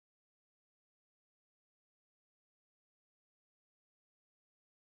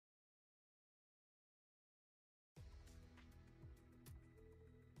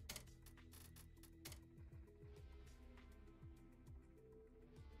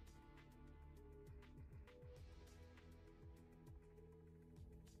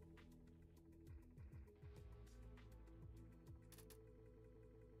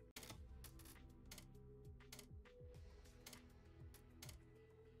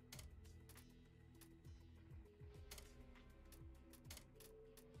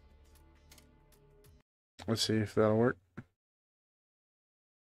 Let's see if that'll work.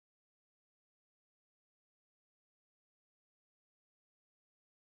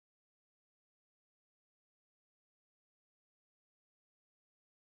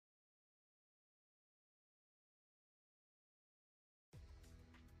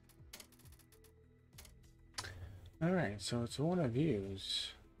 All right, so it's one of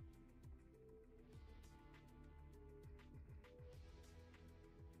yous.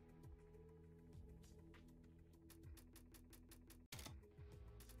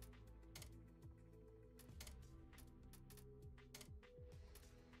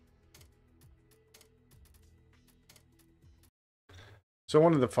 So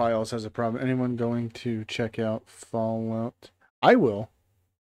one of the files has a problem. Anyone going to check out Fallout? I will.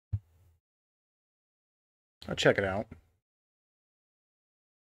 I'll check it out.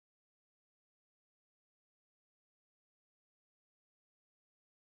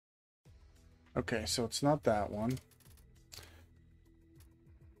 Okay, so it's not that one.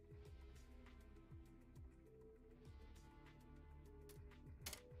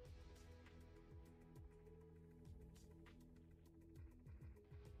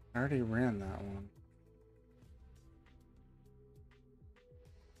 I already ran that one.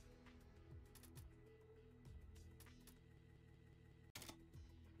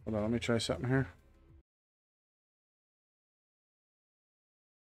 Hold on, let me try something here.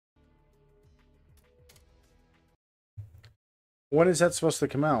 When is that supposed to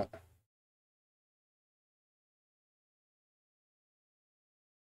come out?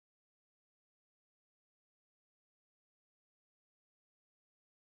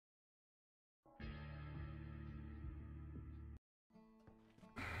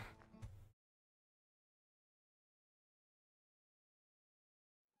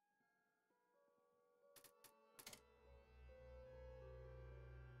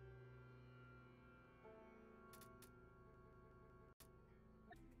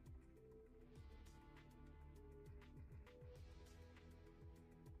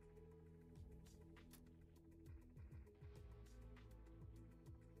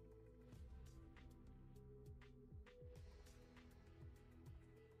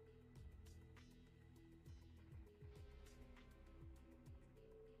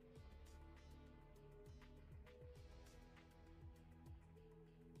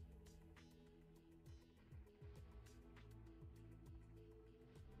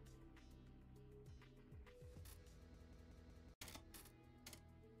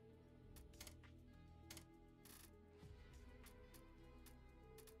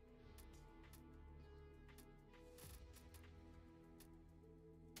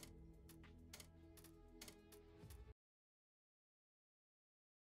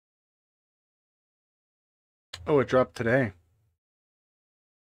 Oh, it dropped today.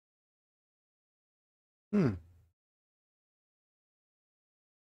 Hmm.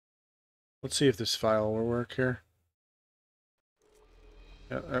 Let's see if this file will work here.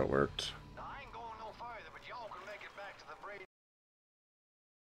 Yeah, that worked. I ain't going no further, but y'all can make it back to the bridge.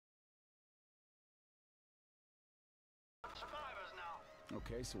 Survivors now.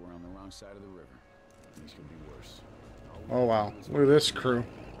 Okay, so we're on the wrong side of the river. Things could be worse. Oh wow, look at this crew.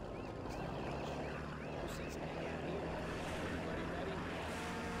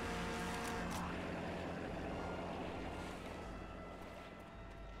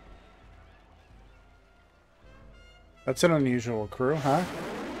 That's an unusual crew, huh?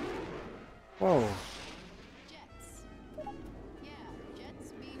 Whoa. Jets. Yeah,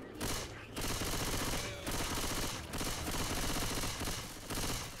 jets mean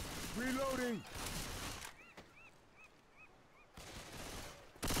Reloading.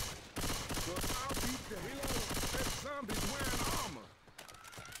 So I'll beat the hell out of that zombie's wearing armor.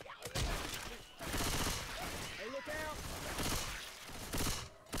 Hey, look out!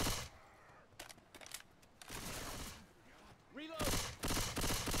 Reload.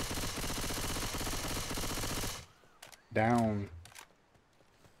 Down.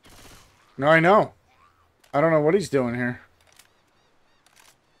 No, I know. I don't know what he's doing here.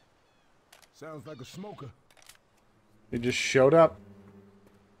 Sounds like a smoker. He just showed up.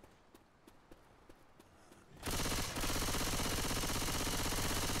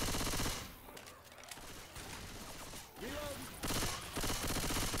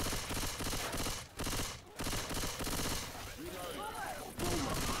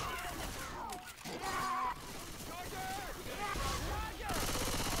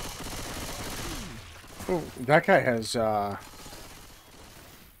 Oh, that guy has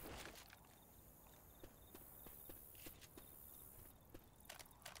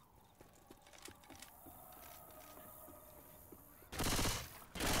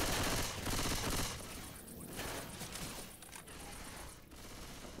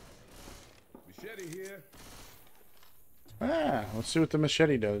Machete here. let's see what the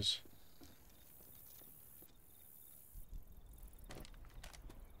machete does.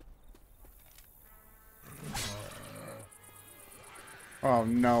 Oh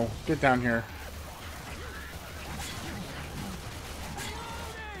no, get down here.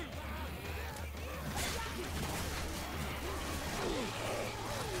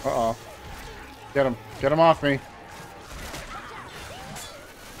 Uh-oh. Get him. Get him off me.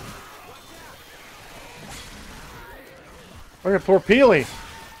 Look at poor Peely.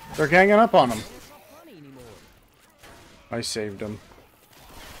 They're ganging up on him. I saved him.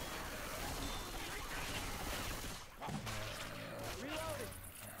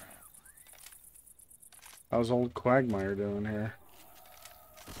 How's old Quagmire doing here?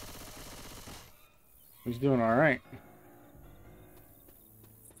 He's doing alright.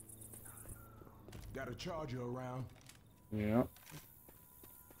 Got a charger around. Yep.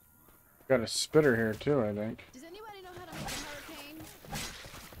 Got a spitter here too, I think. Does anybody know how to make a hurricane?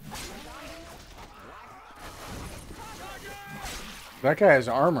 That guy has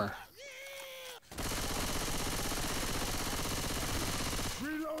armor.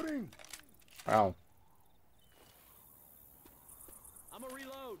 Reloading. Wow. I'm a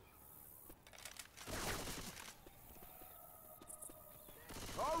reload.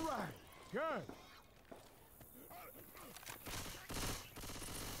 All right. Good.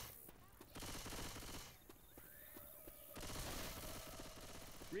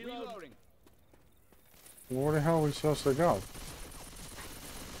 Reloading. Where the hell are we supposed to go?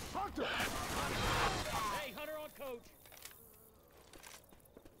 Hunter. Hey, Hunter on coach.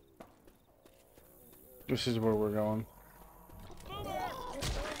 This is where we're going.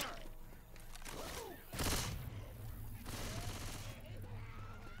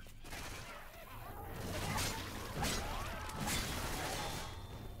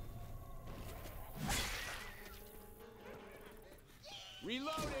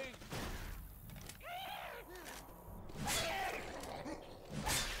 Reloading.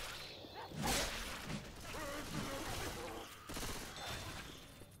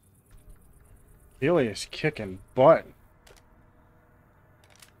 Peely is kicking butt.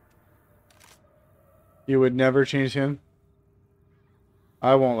 You would never change him?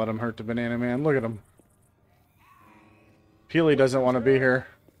 I won't let him hurt the banana man. Look at him. Peely doesn't want to be here.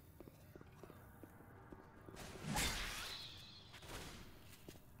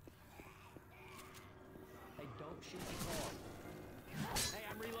 Hey, don't shoot the car. Hey,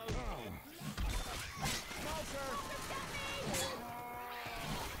 I'm reloading.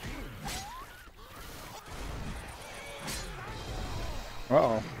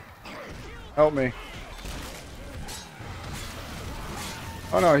 Uh-oh. Help me.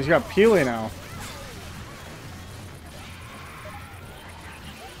 Oh no, he's got Peely now.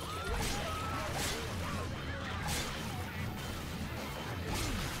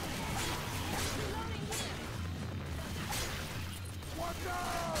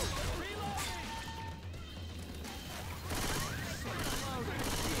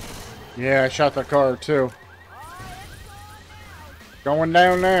 Yeah, I shot the car too. Going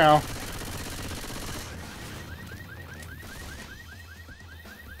down now.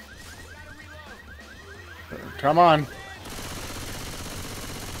 Come on.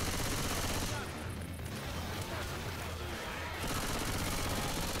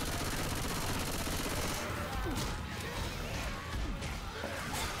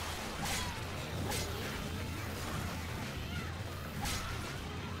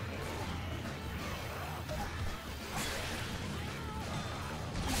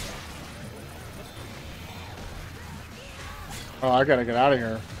 Oh, I gotta get out of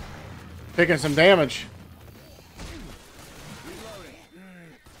here. Taking some damage.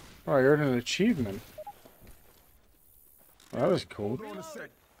 Oh, I earned an achievement. Well, that was cool. Hold on a sec.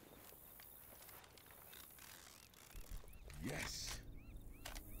 Yes.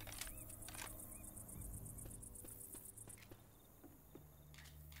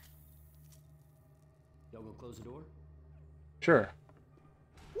 Y'all gonna close the door? Sure.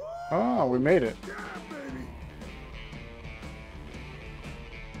 Oh, we made it. Yeah, baby.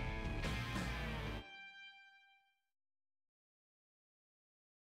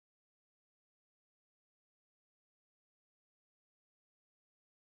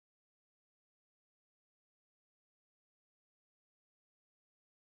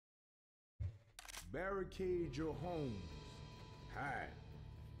 Barricade your homes. Hide.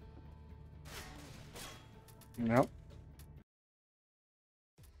 Nope.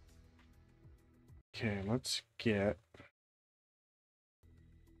 Okay, let's get...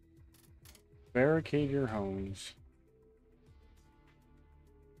 Barricade your homes.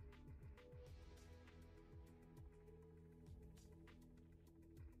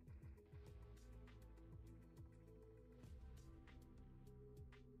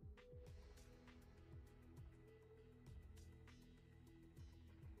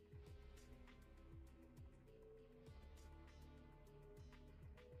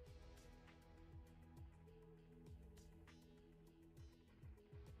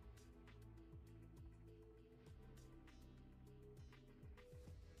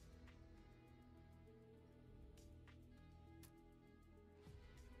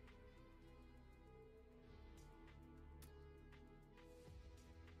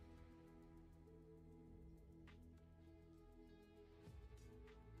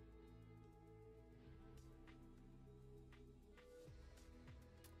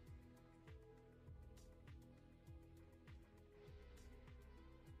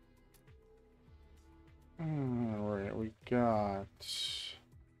 Alright, we got...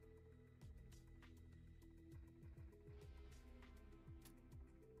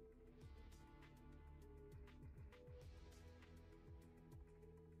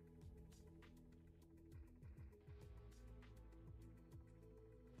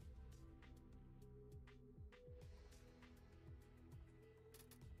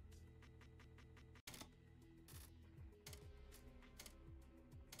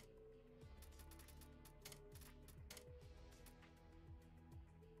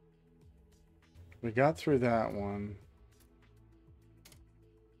 We got through that one.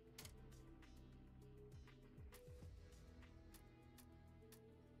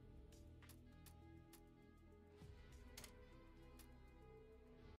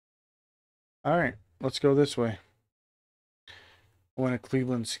 Alright, let's go this way. I want a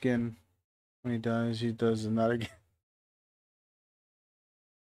Cleveland skin. When he dies, he does that again.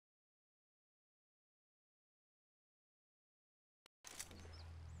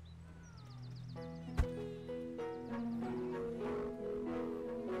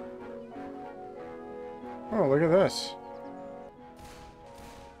 Oh, look at this.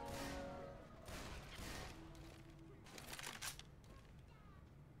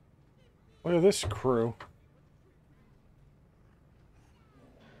 Look at this crew.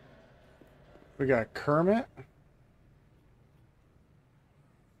 We got Kermit.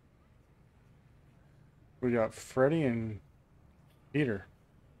 We got Freddy and Peter.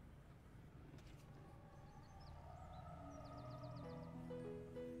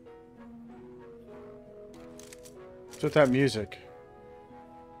 What's with that music?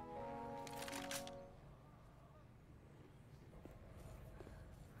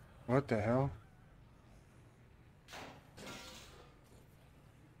 What the hell?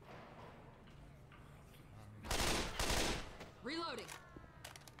 Reloading.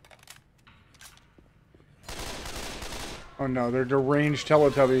 Oh no, they're deranged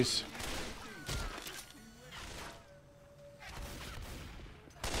Teletubbies.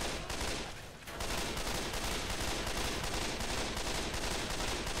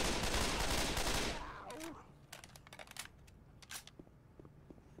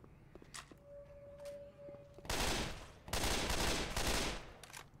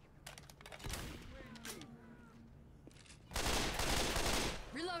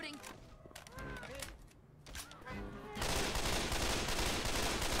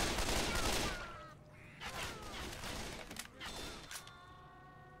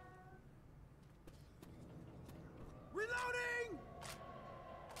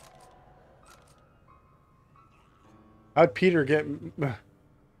 How'd Peter get...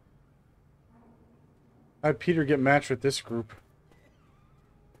 How'd Peter get matched with this group?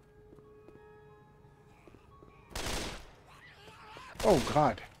 Oh,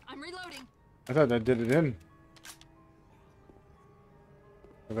 God. I'm reloading. I thought that did it in.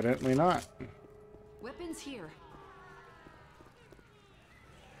 Evidently not. Weapons here.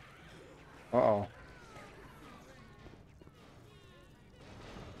 Uh-oh.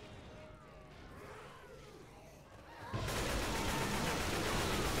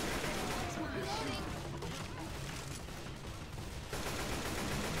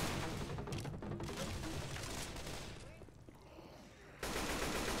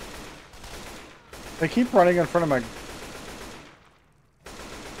 They keep running in front of my...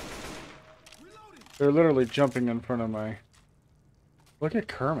 They're literally jumping in front of my... Look at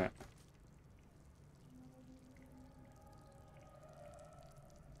Kermit.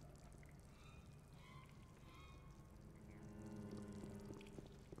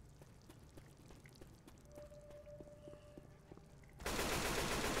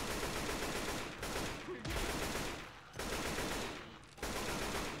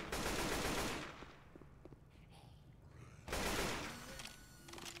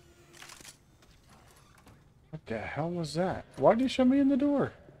 What the hell was that? Why did you shove me in the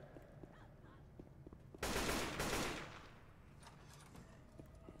door?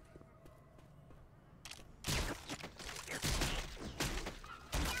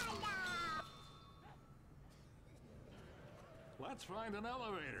 Let's find an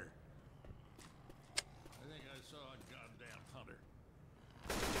elevator. I think I saw a goddamn hunter.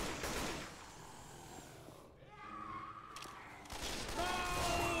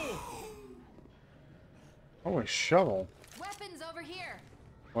 Oh, a shovel. Weapons over here.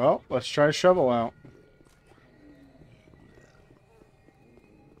 Well, let's try a shovel out.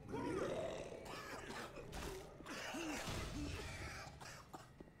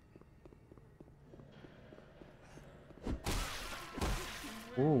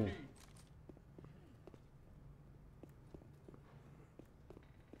 Ooh.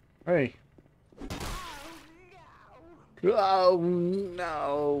 Hey. Oh,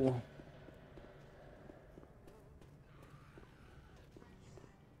 no.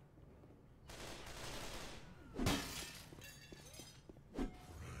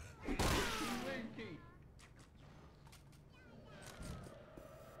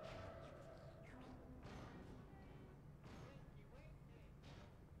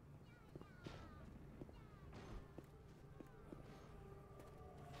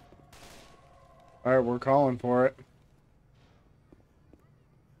 All right, we're calling for it.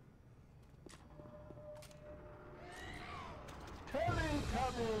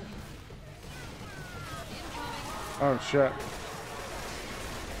 Oh, shit.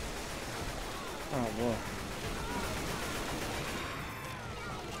 Oh, boy.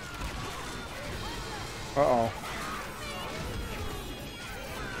 Uh-oh.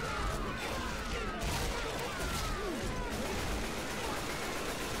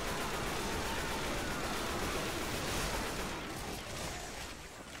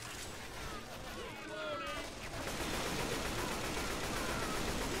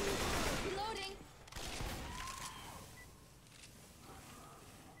 Reloading.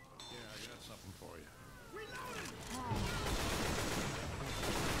 Yeah, I got something for you.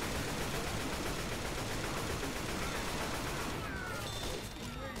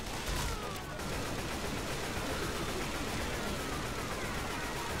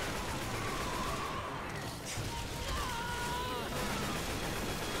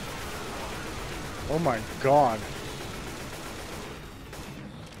 Oh, my God.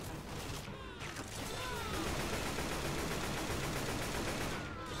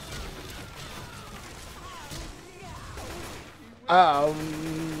 Oh,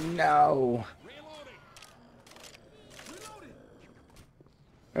 no.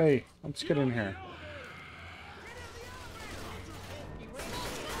 Hey, let's get in here.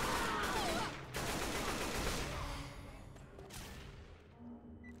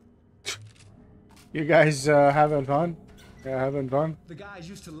 You guys having fun? Yeah, having fun? The guys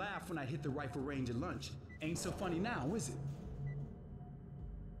used to laugh when I hit the rifle range at lunch. Ain't so funny now, is it?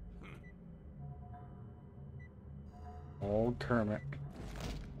 Old Kermit.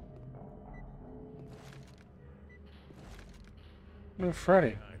 Look at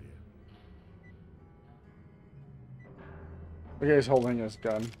Freddy. The guy's holding his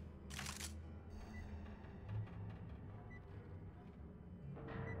gun.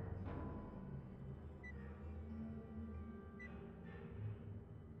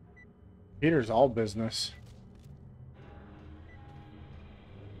 Peter's all business.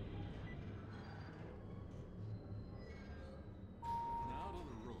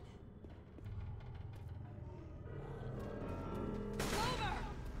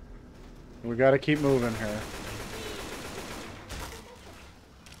 We gotta keep moving here.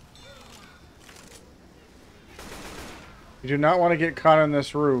 You do not want to get caught on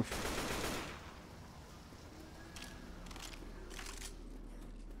this roof.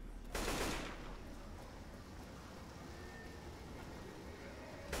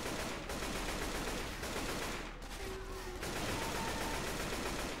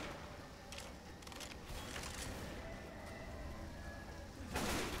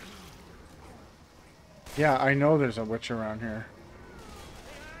 Yeah, I know there's a witch around here.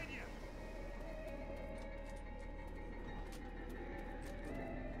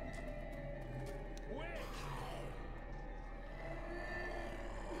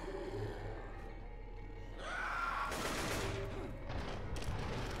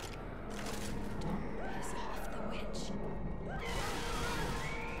 Piss off the witch.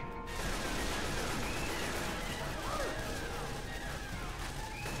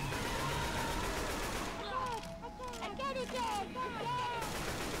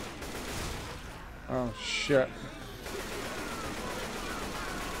 Oh shit.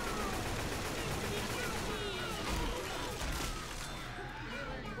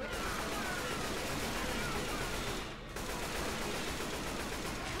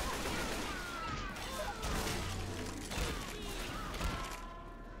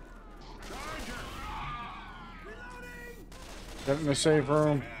 Get in the safe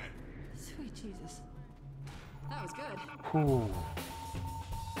room. Sweet Jesus. That was good. Ooh.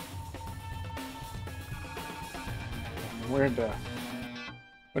 Where'd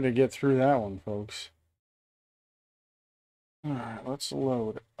to get through that one, folks? Alright, let's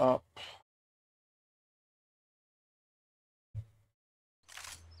load up.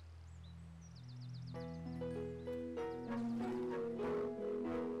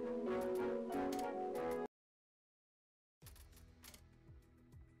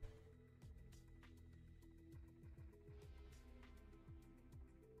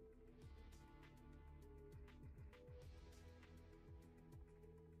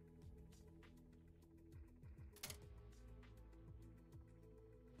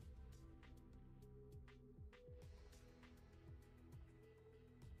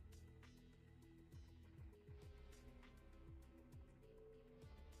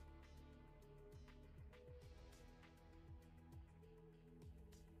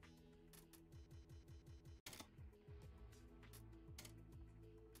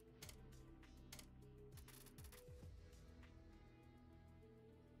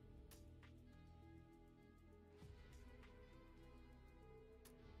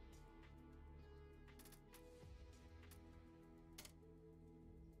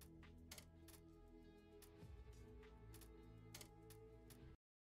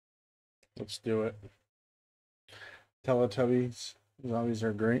 Let's do it. Teletubbies. Zombies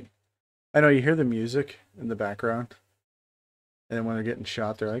are great. I know you hear the music in the background. And then when they're getting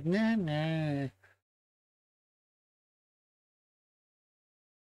shot, they're like, nah, nah.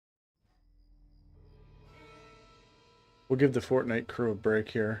 We'll give the Fortnite crew a break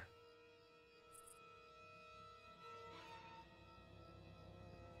here.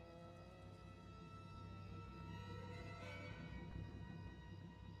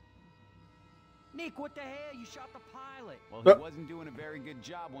 Nick, what the hell? You shot the pilot. Well, Oh. he wasn't doing a very good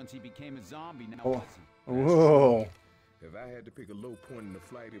job once he became a zombie, now Oh. was he? Whoa. If I had to pick a low point in the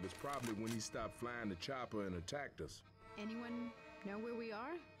flight, it was probably when he stopped flying the chopper and attacked us. Anyone know where we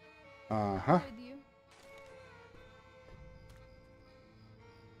are? Uh-huh. With you?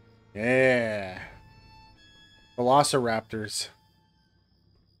 Yeah. Velociraptors.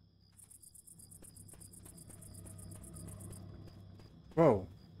 Whoa.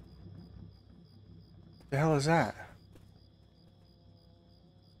 The hell is that?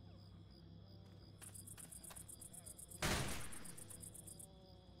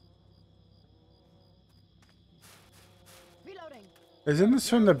 Reloading. Isn't this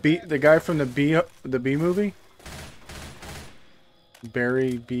from the guy from the B movie?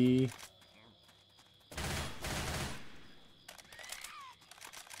 Barry B.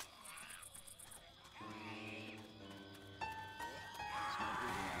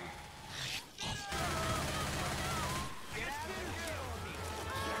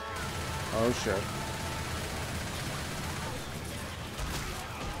 Oh shit.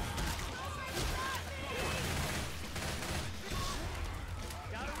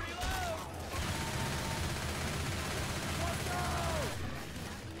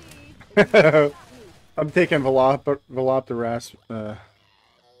 I'm taking Velociraptor.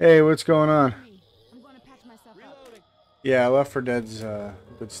 Hey, what's going on? I'm going to patch myself up. Yeah, Left 4 Dead's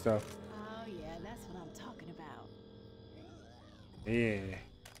good stuff. Oh yeah, that's what I'm talking about. Yeah.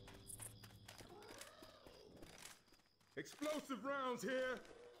 Explosive rounds here.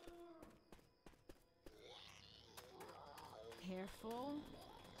 Careful.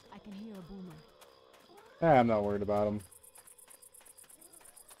 I can hear a boomer. I'm not worried about them.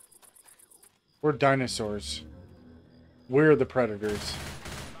 We're dinosaurs. We're the predators.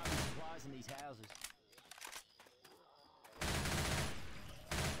 Supplies in these houses.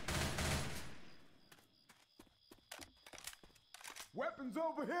 Weapons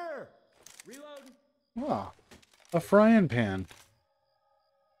over here. Reloading. Ah, a frying pan.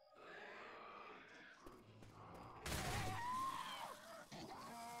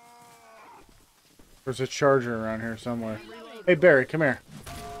 There's a charger around here somewhere. Hey, Barry, come here.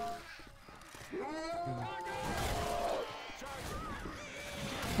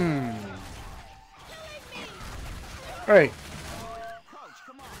 Hey.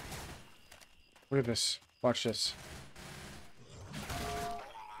 Look at this. Watch this.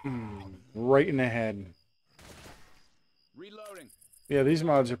 Right in the head. Reloading. Yeah, these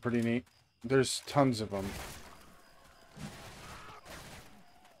mods are pretty neat. There's tons of them.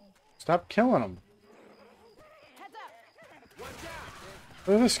 Stop killing them.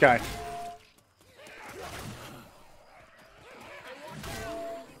 Look at this guy.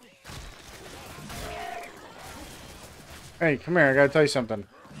 Hey, come here. I gotta tell you something.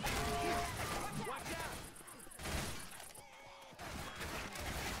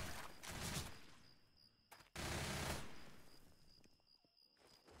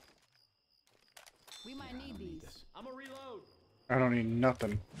 We might need these. I'm gonna reload. I don't need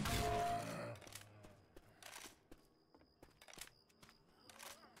nothing.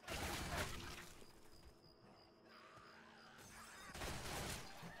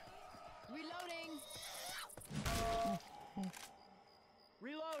 Reloading.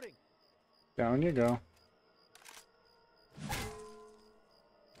 Reloading. Down you go.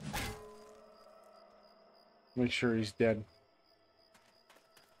 Make sure he's dead.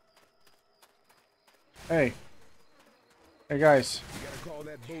 Hey. Hey, guys. You gotta call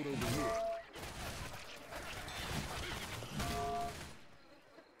that boat over here.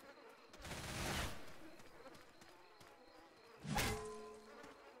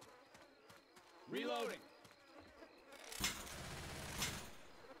 Reloading.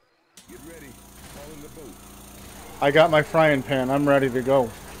 Get ready. Call in the boat. I got my frying pan. I'm ready to go.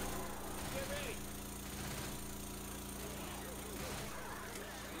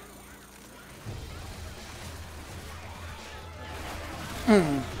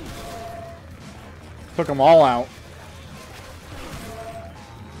 Took them all out.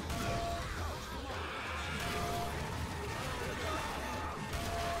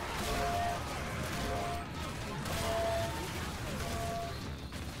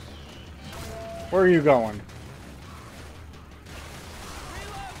 Where are you going?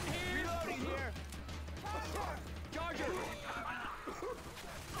 Reloading here. Charger.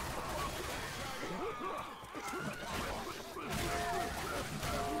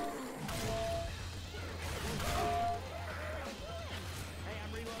 Hey,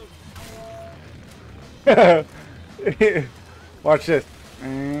 I'm reloading. Watch this.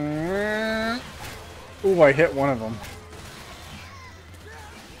 Ooh, I hit one of them.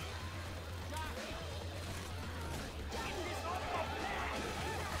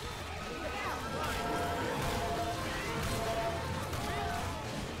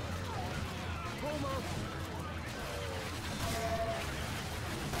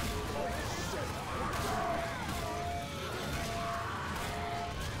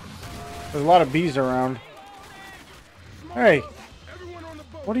 There's a lot of bees around. Hey,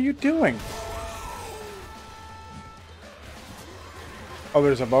 what are you doing? Oh,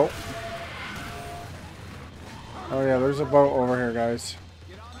 there's a boat. Oh yeah, there's a boat over here, guys.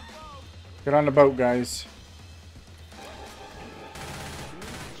 Get on the boat, guys.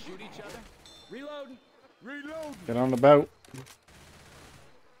 Shoot each other. Reloading. Reload. Get on the boat.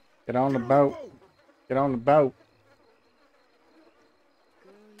 Get on the boat. Get on the boat.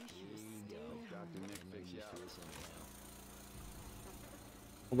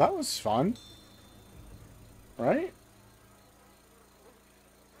 Well, that was fun. Right?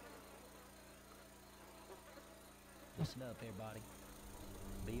 Listen up, everybody.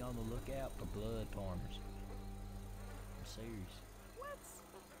 Be on the lookout for blood farmers. I'm serious. What?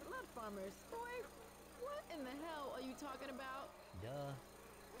 Blood farmers? Boy, what in the hell are you talking about? Duh.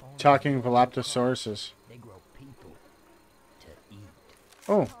 Farmers Talking grow velociraptors. They grow people to eat.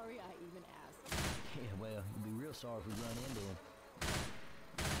 Oh, Sorry I even asked. Yeah, well, you'd be real sorry if we run into them.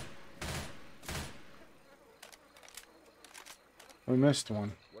 we missed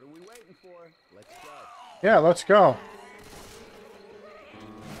one. What are we waiting for? Let's go. Yeah, let's go.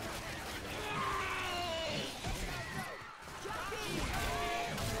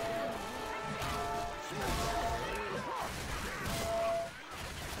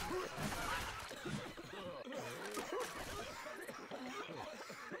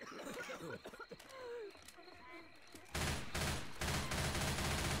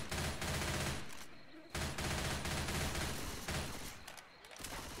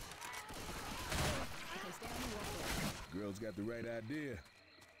 got the right idea.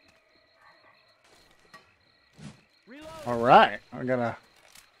 All right, I got a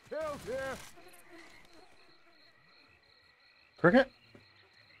Help here! cricket.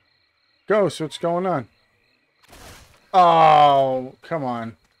 Ghost, what's going on? Oh, come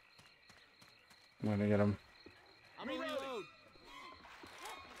on. I'm gonna get him. I'm a reload.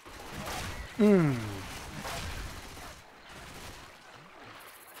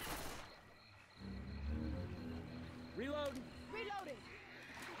 Reload. Reloading.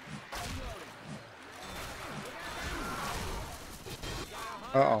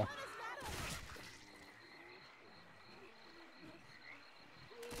 Uh-oh.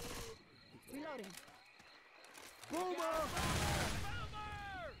 Reloading. Boomer!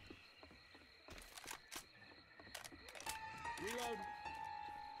 Reload.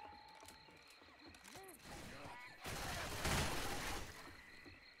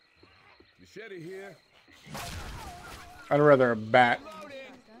 Machete here. I'd rather a bat.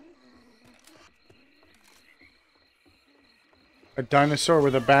 A dinosaur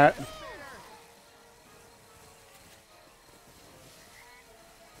with a bat.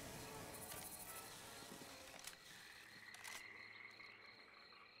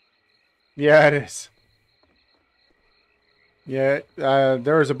 Yeah, it is. Yeah,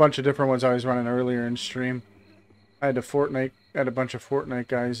 there was a bunch of different ones I was running earlier in stream. I had a bunch of Fortnite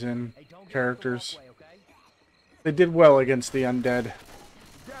guys in Hey, don't get characters. off the walkway, okay? They did well against the undead.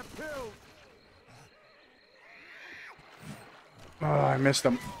 Got killed. Oh, I missed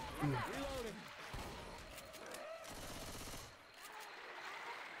them.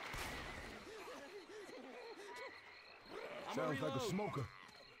 Sounds like a smoker.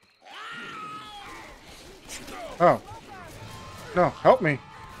 Oh. No, help me.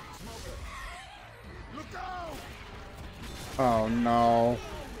 Look out! Oh, no.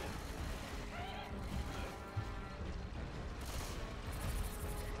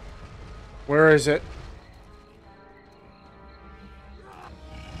 Where is it?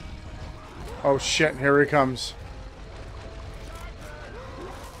 Oh, shit. Here he comes.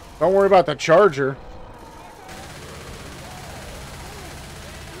 Don't worry about the charger.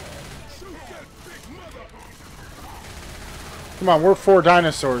 Come on, we're 4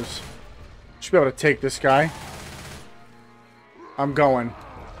 dinosaurs. Should be able to take this guy. I'm going.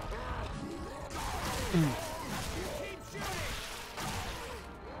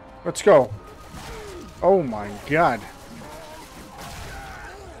 Let's go. Oh my god.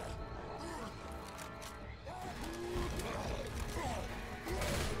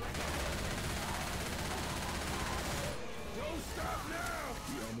 Don't stop now!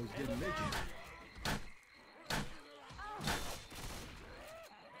 He almost didn't make it.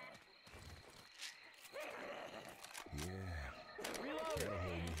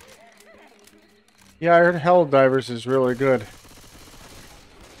 Yeah, I heard Hell Divers is really good.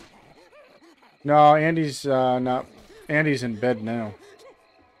 No, Andy's not. Andy's in bed now.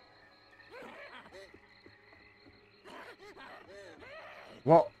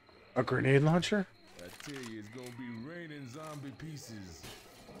 Well, a grenade launcher? I tell you, it's gonna be raining zombie pieces.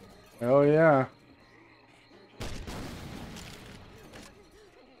 Oh yeah.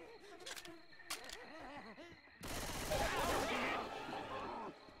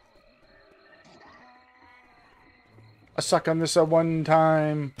 I suck on this one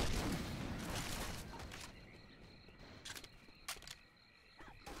time.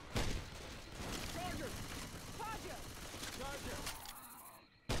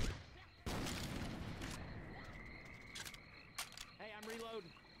 Hey, I'm reloading.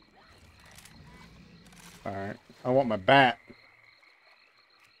 Alright. I want my bat.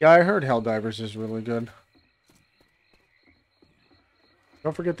 Yeah, I heard Helldivers is really good.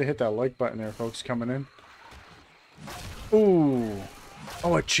 Don't forget to hit that like button there, folks, coming in. Ooh.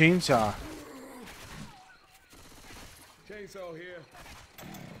 Oh, a chainsaw. Chainsaw here.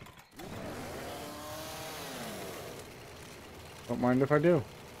 Don't mind if I do.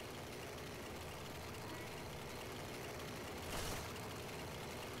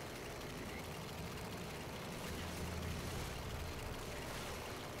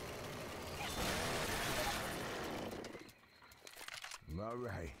 All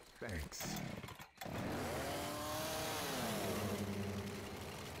right, thanks.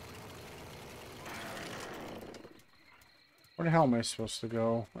 Where the hell am I supposed to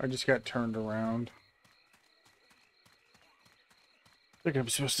go? I just got turned around. I think I'm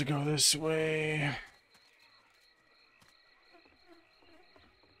supposed to go this way.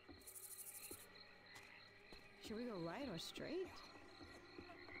 Should we go right or straight?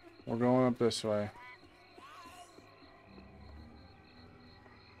 We're going up this way.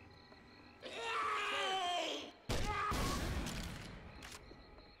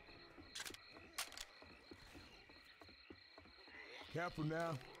 Careful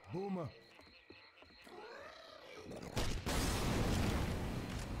now, Boomer.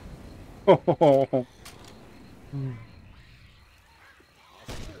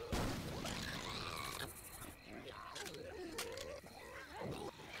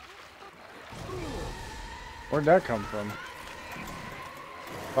 Where'd that come from?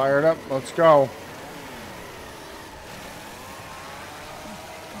 Fired up. Let's go.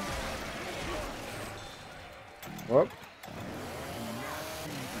 Whoop.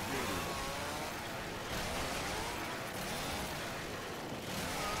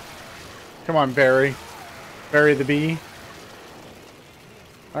 Come on, Barry. Barry the bee.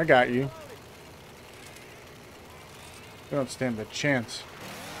 I got you. You don't stand a chance.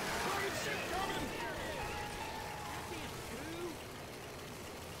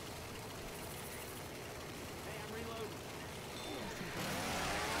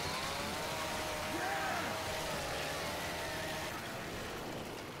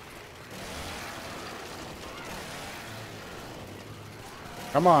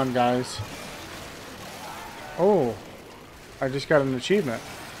 Come on, guys. Oh, I just got an achievement.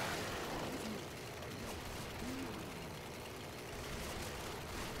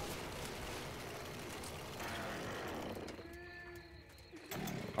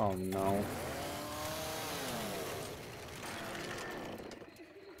 Oh no.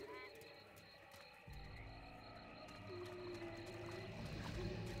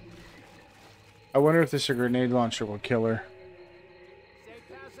 I wonder if this grenade launcher will kill her. Safe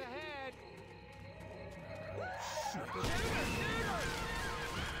pass ahead.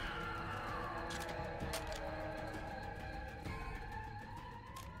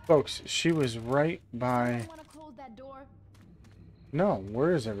 Folks, she was right by... Want to close that door? No,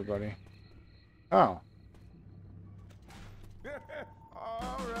 where is everybody? Oh.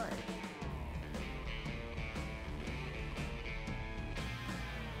 All right.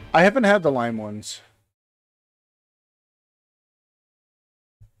 I haven't had the lime ones.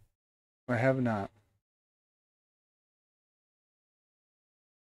 I have not.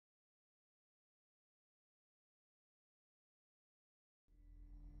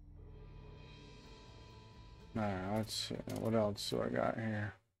 Alright, let's see. What else do I got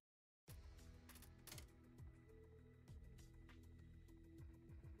here?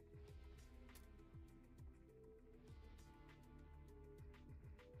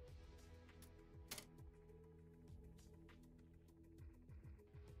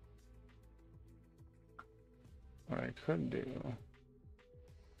 What I could do.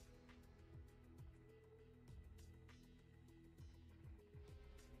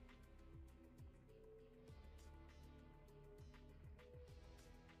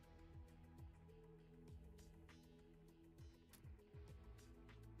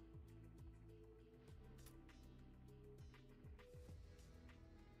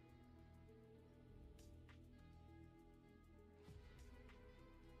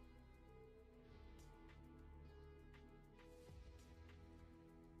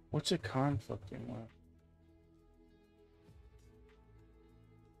 What's it conflicting with?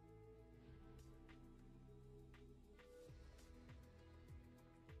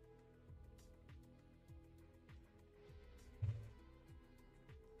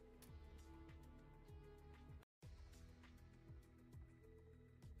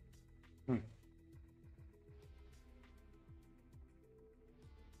 Hmm.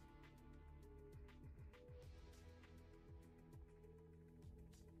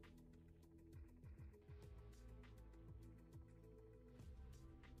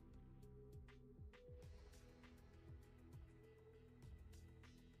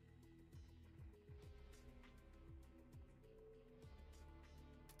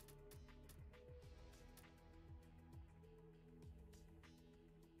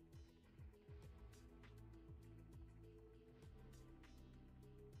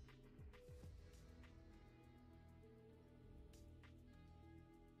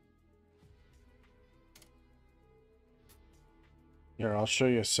 Here, I'll show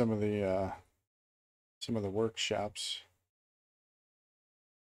you some of the workshops.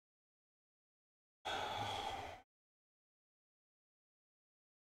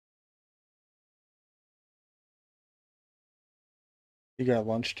 You got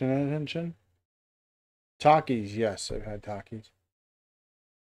lunch tonight, Engine? Takis, yes, I've had Takis.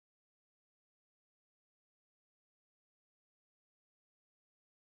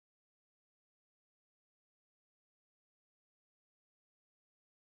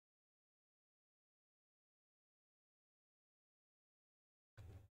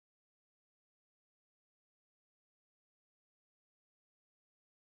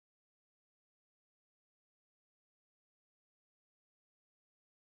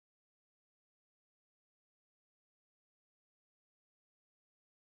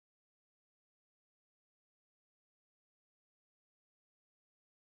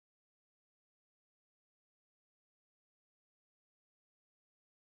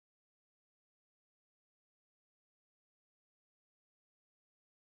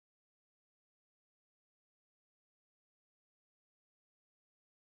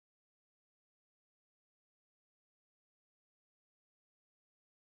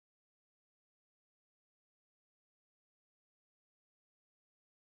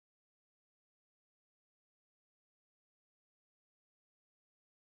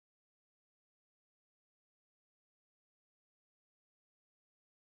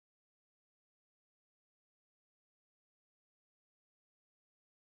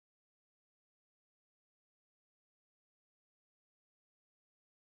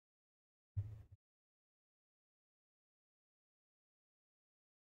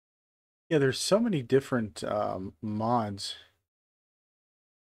 Yeah, there's so many different mods.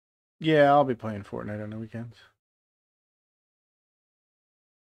 Yeah, I'll be playing Fortnite on the weekends.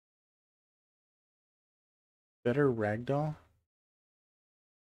 Better ragdoll?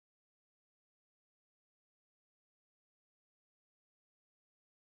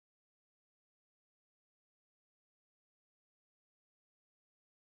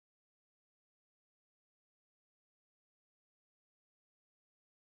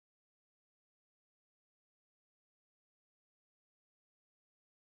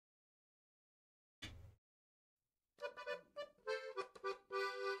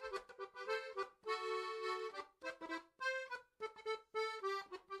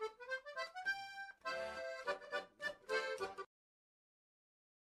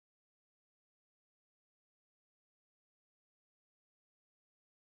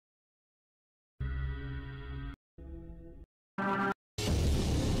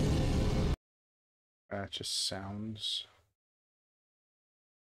 That just sounds.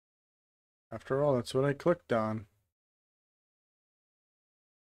 After all, that's what I clicked on.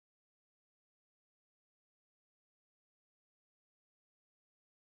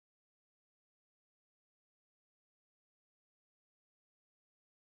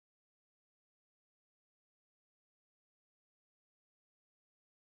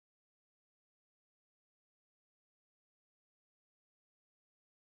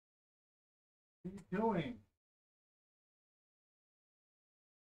 What are you doing?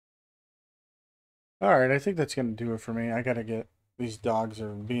 Alright, I think that's gonna do it for me. I gotta get... These dogs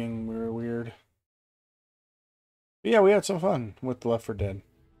are being weird. But yeah, we had some fun with Left 4 Dead.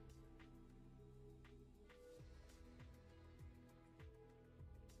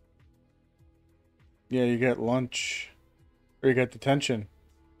 Yeah, you get lunch. Or you get detention.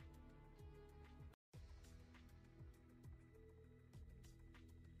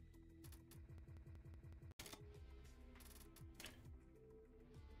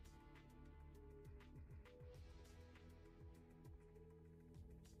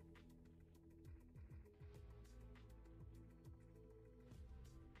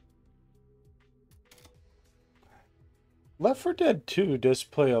 Left 4 Dead 2 does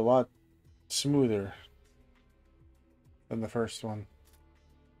play a lot smoother than the first one.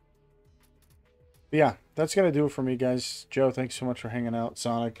 But yeah, that's gonna do it for me, guys. Joe, thanks so much for hanging out.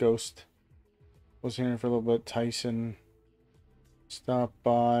 Sonic, Ghost was here for a little bit. Tyson stopped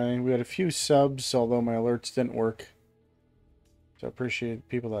by. We had a few subs, although my alerts didn't work. So I appreciate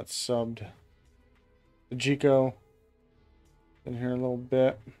people that subbed. The Jico been here a little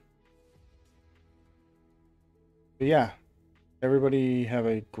bit. But yeah, everybody have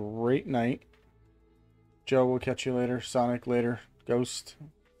a great night. Joe, we'll catch you later. Sonic later. Ghost,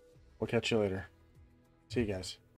 we'll catch you later. See you guys.